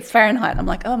recipe, it's Fahrenheit. I'm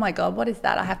like, oh my God, what is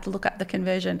that? I have to look up the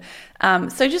conversion.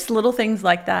 So just little things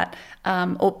like that,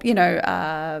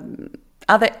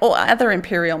 other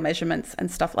imperial measurements and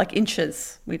stuff like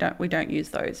inches. We don't use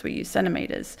those. We use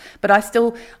centimeters. But I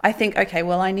think, okay,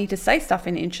 well, I need to say stuff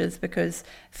in inches because,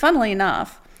 funnily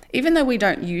enough, even though we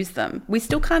don't use them, we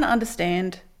still kind of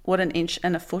understand what an inch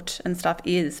and a foot and stuff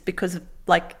is, because of,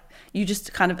 like, you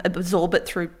just kind of absorb it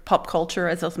through pop culture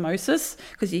as osmosis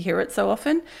because you hear it so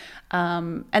often.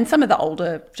 And some of the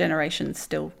older generations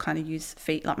still kind of use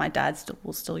feet, like my dad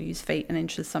will still use feet and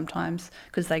inches sometimes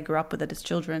because they grew up with it as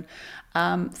children.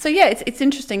 So yeah, it's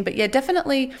interesting. But yeah,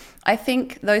 definitely, I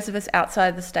think those of us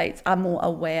outside the States are more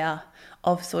aware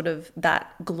of sort of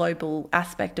that global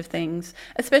aspect of things,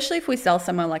 especially if we sell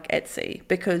somewhere like Etsy,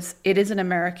 because it is an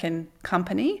American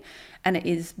company and it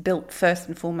is built first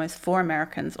and foremost for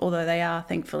Americans, although they are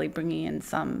thankfully bringing in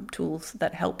some tools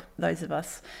that help those of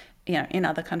us, in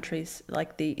other countries,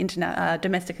 like the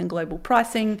domestic and global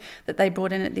pricing that they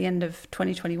brought in at the end of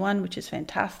 2021, which is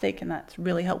fantastic, and that's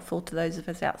really helpful to those of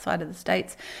us outside of the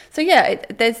States. So yeah,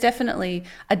 there's definitely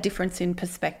a difference in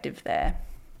perspective there.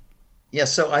 Yeah,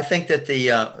 so I think that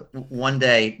the one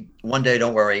day,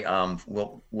 don't worry,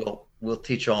 we'll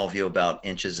teach all of you about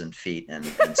inches and feet and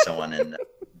so on,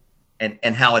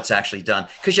 and how it's actually done,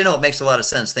 because it makes a lot of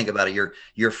sense. Think about it.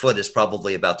 Your foot is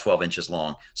probably about 12 inches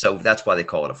long, so that's why they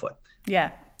call it a foot.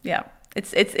 Yeah.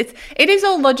 It is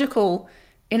all logical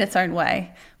in its own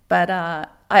way, but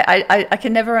I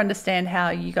can never understand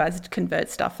how you guys convert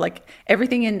stuff. Like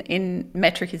everything in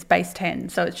metric is base 10,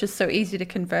 so it's just so easy to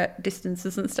convert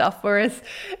distances and stuff. Whereas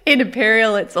in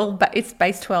imperial, it's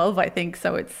base 12, I think.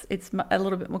 So it's a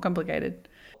little bit more complicated.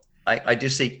 I do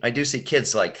see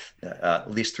kids like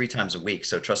at least 3 times a week.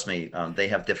 So trust me, they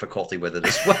have difficulty with it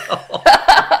as well.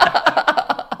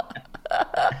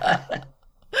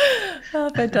 Oh,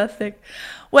 fantastic.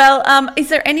 Well, is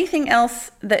there anything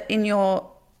else that in your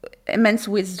immense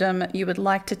wisdom you would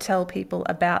like to tell people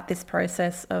about this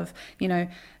process of,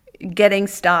 getting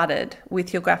started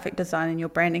with your graphic design and your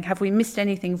branding? Have we missed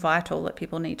anything vital that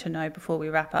people need to know before we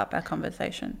wrap up our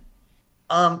conversation?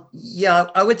 Yeah,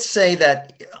 I would say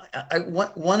that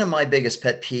one of my biggest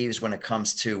pet peeves when it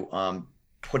comes to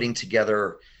putting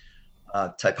together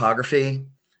typography,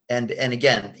 and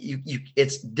again,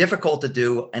 it's difficult to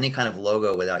do any kind of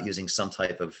logo without using some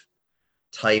type of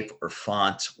type or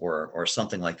font or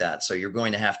something like that. So you're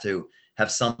going to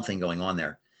have something going on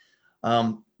there.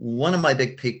 One of my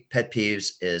big pet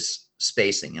peeves is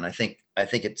spacing, and I think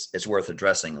it's worth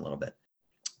addressing a little bit,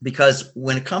 because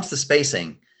when it comes to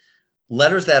spacing,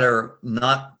 letters that are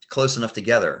not close enough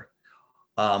together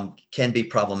can be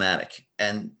problematic.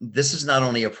 And this is not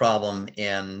only a problem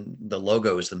in the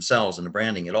logos themselves and the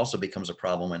branding, it also becomes a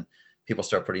problem when people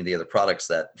start putting together products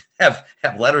that have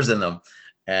letters in them,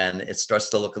 and it starts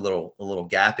to look a little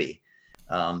gappy.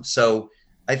 So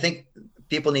I think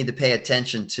people need to pay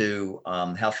attention to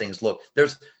how things look.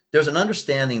 There's an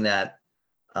understanding that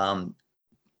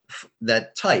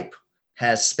that type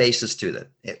has spaces to them.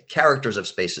 Characters have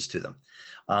spaces to them.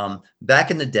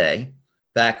 Back in the day,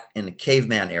 back in the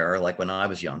caveman era, like when I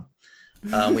was young,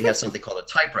 we had something called a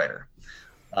typewriter.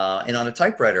 And on a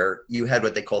typewriter, you had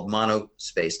what they called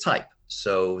monospace type.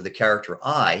 So the character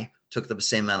I took the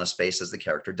same amount of space as the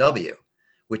character W,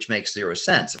 which makes zero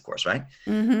sense, of course, right?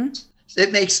 Mm-hmm.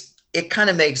 It makes it kind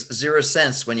of makes zero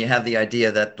sense when you have the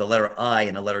idea that the letter I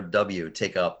and the letter W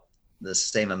take up the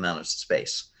same amount of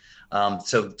space.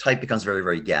 So type becomes very,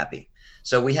 very gappy.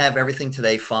 So we have everything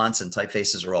today, fonts and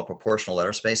typefaces are all proportional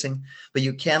letter spacing, but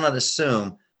you cannot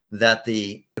assume that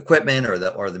the equipment or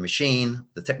the machine,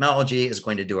 the technology is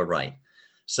going to do it right.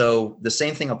 So the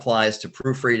same thing applies to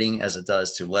proofreading as it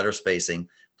does to letter spacing.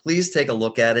 Please take a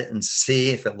look at it and see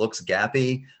if it looks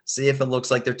gappy, see if it looks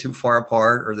like they're too far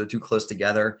apart or they're too close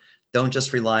together. Don't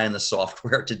just rely on the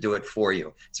software to do it for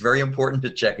you. It's very important to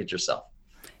check it yourself.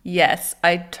 Yes,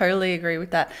 I totally agree with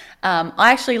that.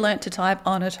 I actually learnt to type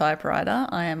on a typewriter.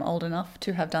 I am old enough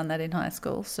to have done that in high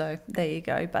school, so there you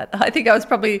go. But I think I was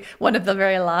probably one of the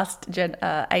very last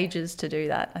ages to do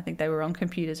that. I think they were on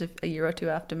computers a year or two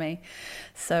after me,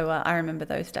 so I remember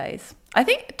those days. I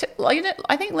think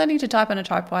learning to type on a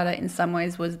typewriter in some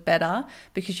ways was better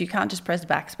because you can't just press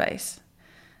backspace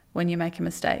when you make a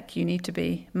mistake. You need to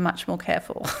be much more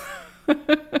careful.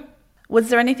 Was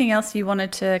there anything else you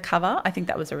wanted to cover? I think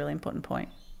that was a really important point,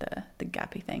 the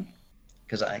gappy thing.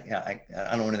 Because I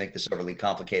don't want to make this overly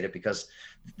complicated, because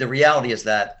the reality is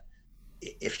that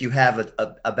if you have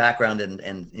a background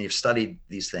and you've studied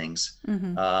these things,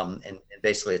 and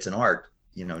basically it's an art,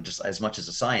 just as much as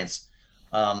a science,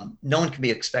 no one can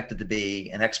be expected to be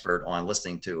an expert on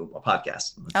listening to a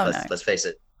podcast. Let's face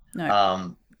it.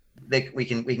 No. We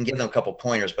can give them a couple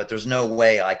pointers, but there's no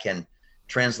way I can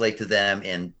translate to them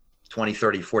in 20,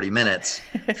 30, 40 minutes,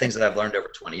 things that I've learned over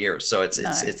 20 years. So it's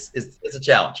a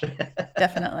challenge.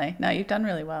 Definitely. No, you've done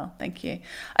really well. Thank you.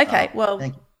 Okay.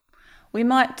 Well, we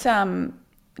might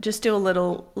just do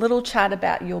a little chat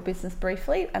about your business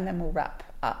briefly, and then we'll wrap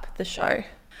up the show.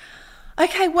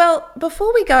 Okay. Well,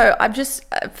 before we go, I'm just,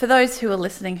 for those who are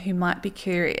listening who might be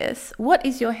curious, what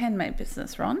is your handmade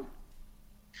business, Ron?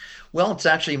 Well, it's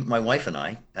actually my wife and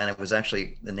I, and it was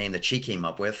actually the name that she came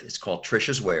up with. It's called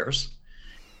Tricia's Wares.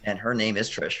 And her name is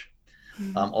Trish,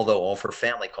 although all of her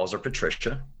family calls her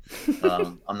Patricia.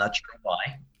 I'm not sure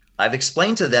why. I've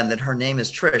explained to them that her name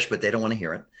is Trish, but they don't want to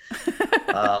hear it.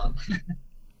 No,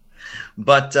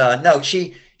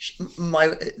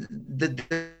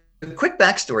 the quick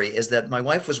backstory is that my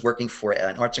wife was working for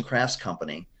an arts and crafts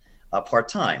company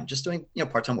part-time, just doing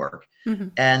part-time work.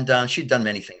 And she'd done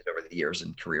many things over the years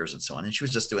and careers and so on. And she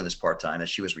was just doing this part-time as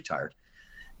she was retired.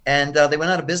 And they went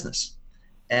out of business.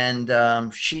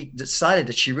 And she decided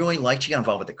that she really liked, she got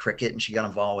involved with the cricket and she got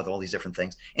involved with all these different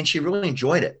things. And she really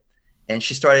enjoyed it. And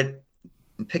she started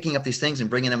picking up these things and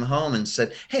bringing them home and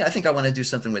said, hey, I think I want to do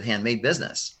something with handmade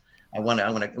business.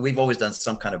 We've always done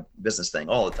some kind of business thing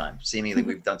all the time. Seemingly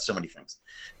we've done so many things.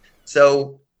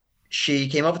 So she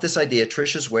came up with this idea,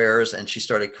 Tricia's Wares, and she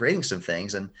started creating some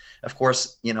things. And of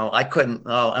course, I couldn't,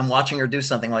 I'm watching her do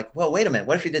something like, well, wait a minute,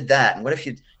 what if you did that? And what if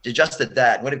you adjusted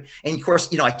that? And of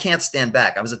course, I can't stand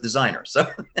back. I was a designer. So,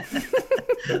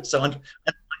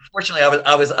 unfortunately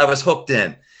I was hooked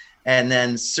in. And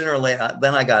then sooner or later,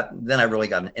 then I really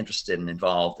got interested and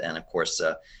involved. And of course,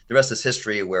 the rest is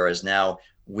history. Whereas now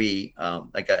we,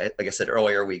 like I said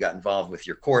earlier, we got involved with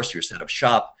your course, your setup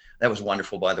shop. That was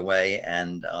wonderful, by the way.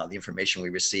 And the information we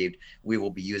received, we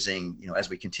will be using, as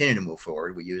we continue to move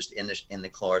forward. We used in the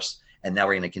course, and now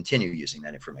we're going to continue using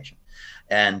that information.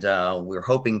 And we're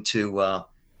hoping to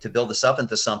build this up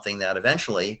into something that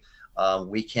eventually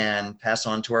we can pass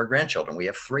on to our grandchildren. We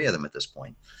have 3 of them at this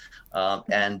point.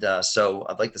 So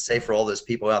I'd like to say, for all those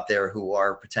people out there who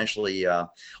are potentially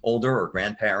older or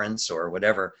grandparents or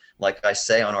whatever, like I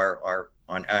say on our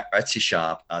Etsy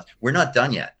shop, we're not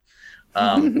done yet.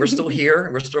 We're still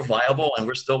here, we're still viable, and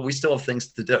we still have things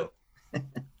to do.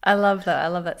 I love that. I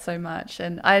love that so much.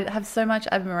 And I have so much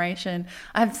admiration.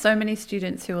 I have so many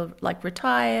students who are like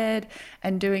retired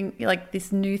and doing like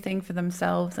this new thing for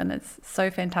themselves. And it's so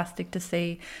fantastic to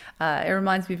see. It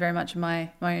reminds me very much of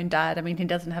my own dad. I mean, he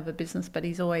doesn't have a business, but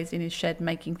he's always in his shed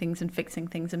making things and fixing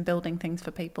things and building things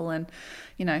for people. And,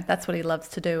 that's what he loves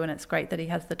to do. And it's great that he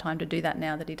has the time to do that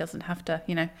now, that he doesn't have to,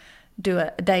 do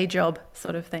a day job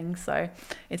sort of thing. So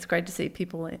it's great to see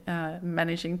people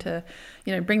managing to,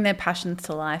 bring their passions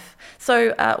to life.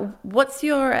 So what's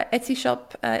your Etsy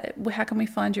shop? How can we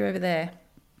find you over there?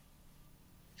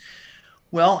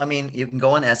 Well, I mean, you can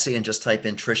go on Etsy and just type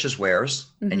in Tricia's Wares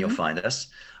and you'll find us.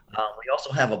 We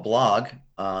also have a blog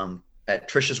at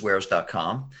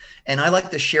triciaswares.com. And I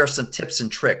like to share some tips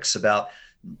and tricks about,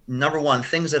 number one,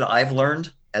 things that I've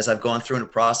learned as I've gone through in the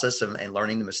process and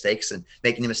learning the mistakes and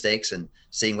making the mistakes and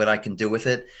seeing what I can do with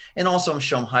it. And also I'm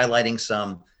highlighting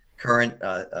some current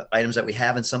items that we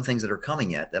have and some things that are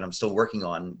coming yet that I'm still working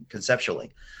on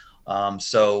conceptually.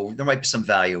 So there might be some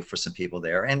value for some people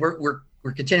there. And we're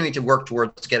we're continuing to work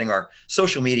towards getting our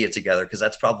social media together, because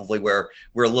that's probably where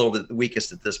we're a little bit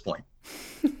weakest at this point.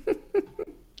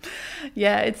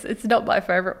 Yeah, it's not my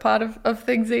favorite part of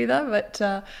things either,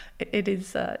 but it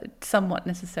is somewhat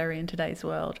necessary in today's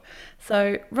world.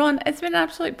 So, Ron, it's been an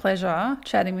absolute pleasure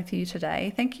chatting with you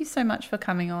today. Thank you so much for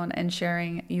coming on and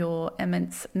sharing your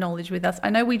immense knowledge with us.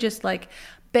 I know we just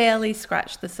barely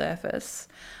scratched the surface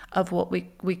of what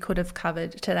we could have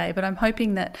covered today, but I'm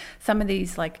hoping that some of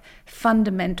these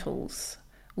fundamentals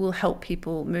will help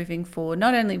people moving forward,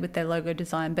 not only with their logo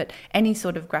design, but any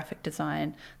sort of graphic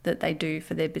design that they do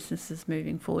for their businesses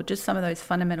moving forward. Just some of those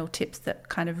fundamental tips that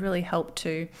kind of really help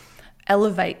to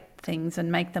elevate things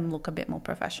and make them look a bit more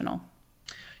professional.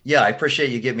 Yeah, I appreciate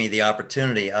you giving me the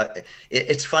opportunity.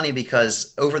 It's funny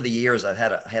because over the years I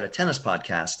had a tennis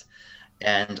podcast,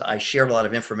 and I shared a lot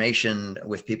of information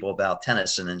with people about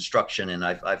tennis and instruction. And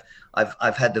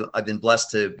I've been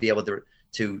blessed to be able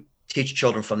to teach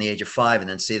children from the age of 5 and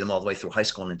then see them all the way through high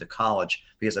school and into college,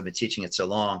 because I've been teaching it so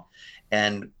long.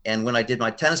 And when I did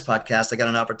my tennis podcast, I got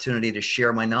an opportunity to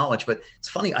share my knowledge. But it's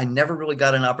funny, I never really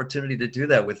got an opportunity to do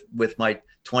that with my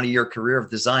 20-year career of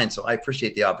design. So I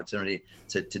appreciate the opportunity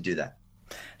to do that.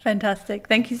 Fantastic.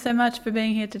 Thank you so much for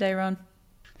being here today, Ron.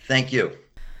 Thank you.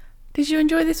 Did you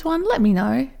enjoy this one? Let me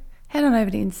know. Head on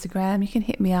over to Instagram. You can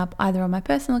hit me up either on my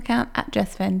personal account at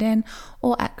Jess Van Den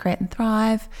or at Create and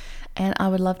Thrive. And I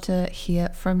would love to hear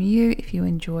from you if you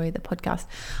enjoy the podcast.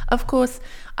 Of course,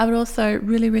 I would also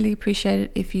really, really appreciate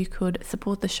it if you could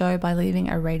support the show by leaving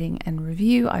a rating and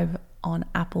review over on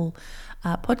Apple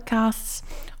Podcasts,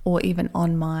 or even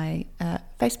on my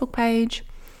Facebook page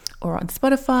or on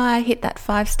Spotify. Hit that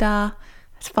 5-star.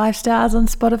 It's 5 stars on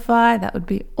Spotify. That would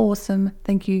be awesome.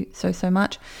 Thank you so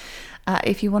much.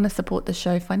 If you want to support the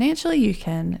show financially, you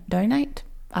can donate.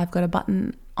 I've got a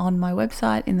button on my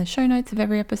website in the show notes of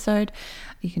every episode.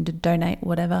 You can donate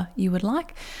whatever you would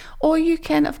like, or you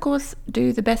can, of course,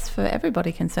 do the best for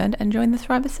everybody concerned and join the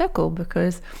Thriver Circle,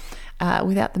 because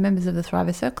without the members of the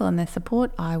Thriver Circle and their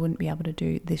support, I wouldn't be able to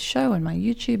do this show and my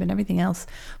YouTube and everything else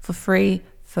for free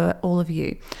for all of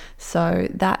you. So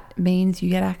that means you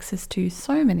get access to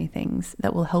so many things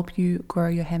that will help you grow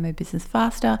your handmade business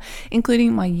faster,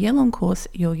 including my year-long course,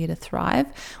 Your Year to Thrive,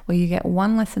 where you get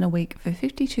 1 lesson a week for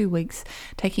 52 weeks,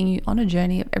 taking you on a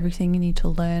journey of everything you need to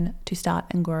learn to start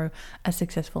and grow a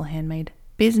successful handmade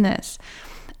business.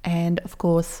 And of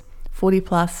course, 40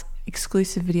 plus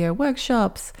exclusive video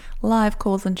workshops, live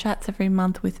calls and chats every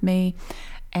month with me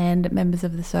and members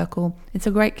of the circle. It's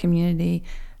a great community.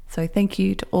 So thank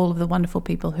you to all of the wonderful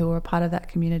people who are a part of that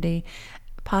community,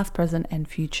 past, present, and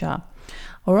future.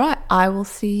 All right, I will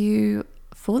see you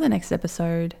for the next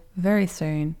episode very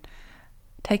soon.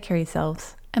 Take care of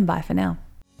yourselves, and bye for now.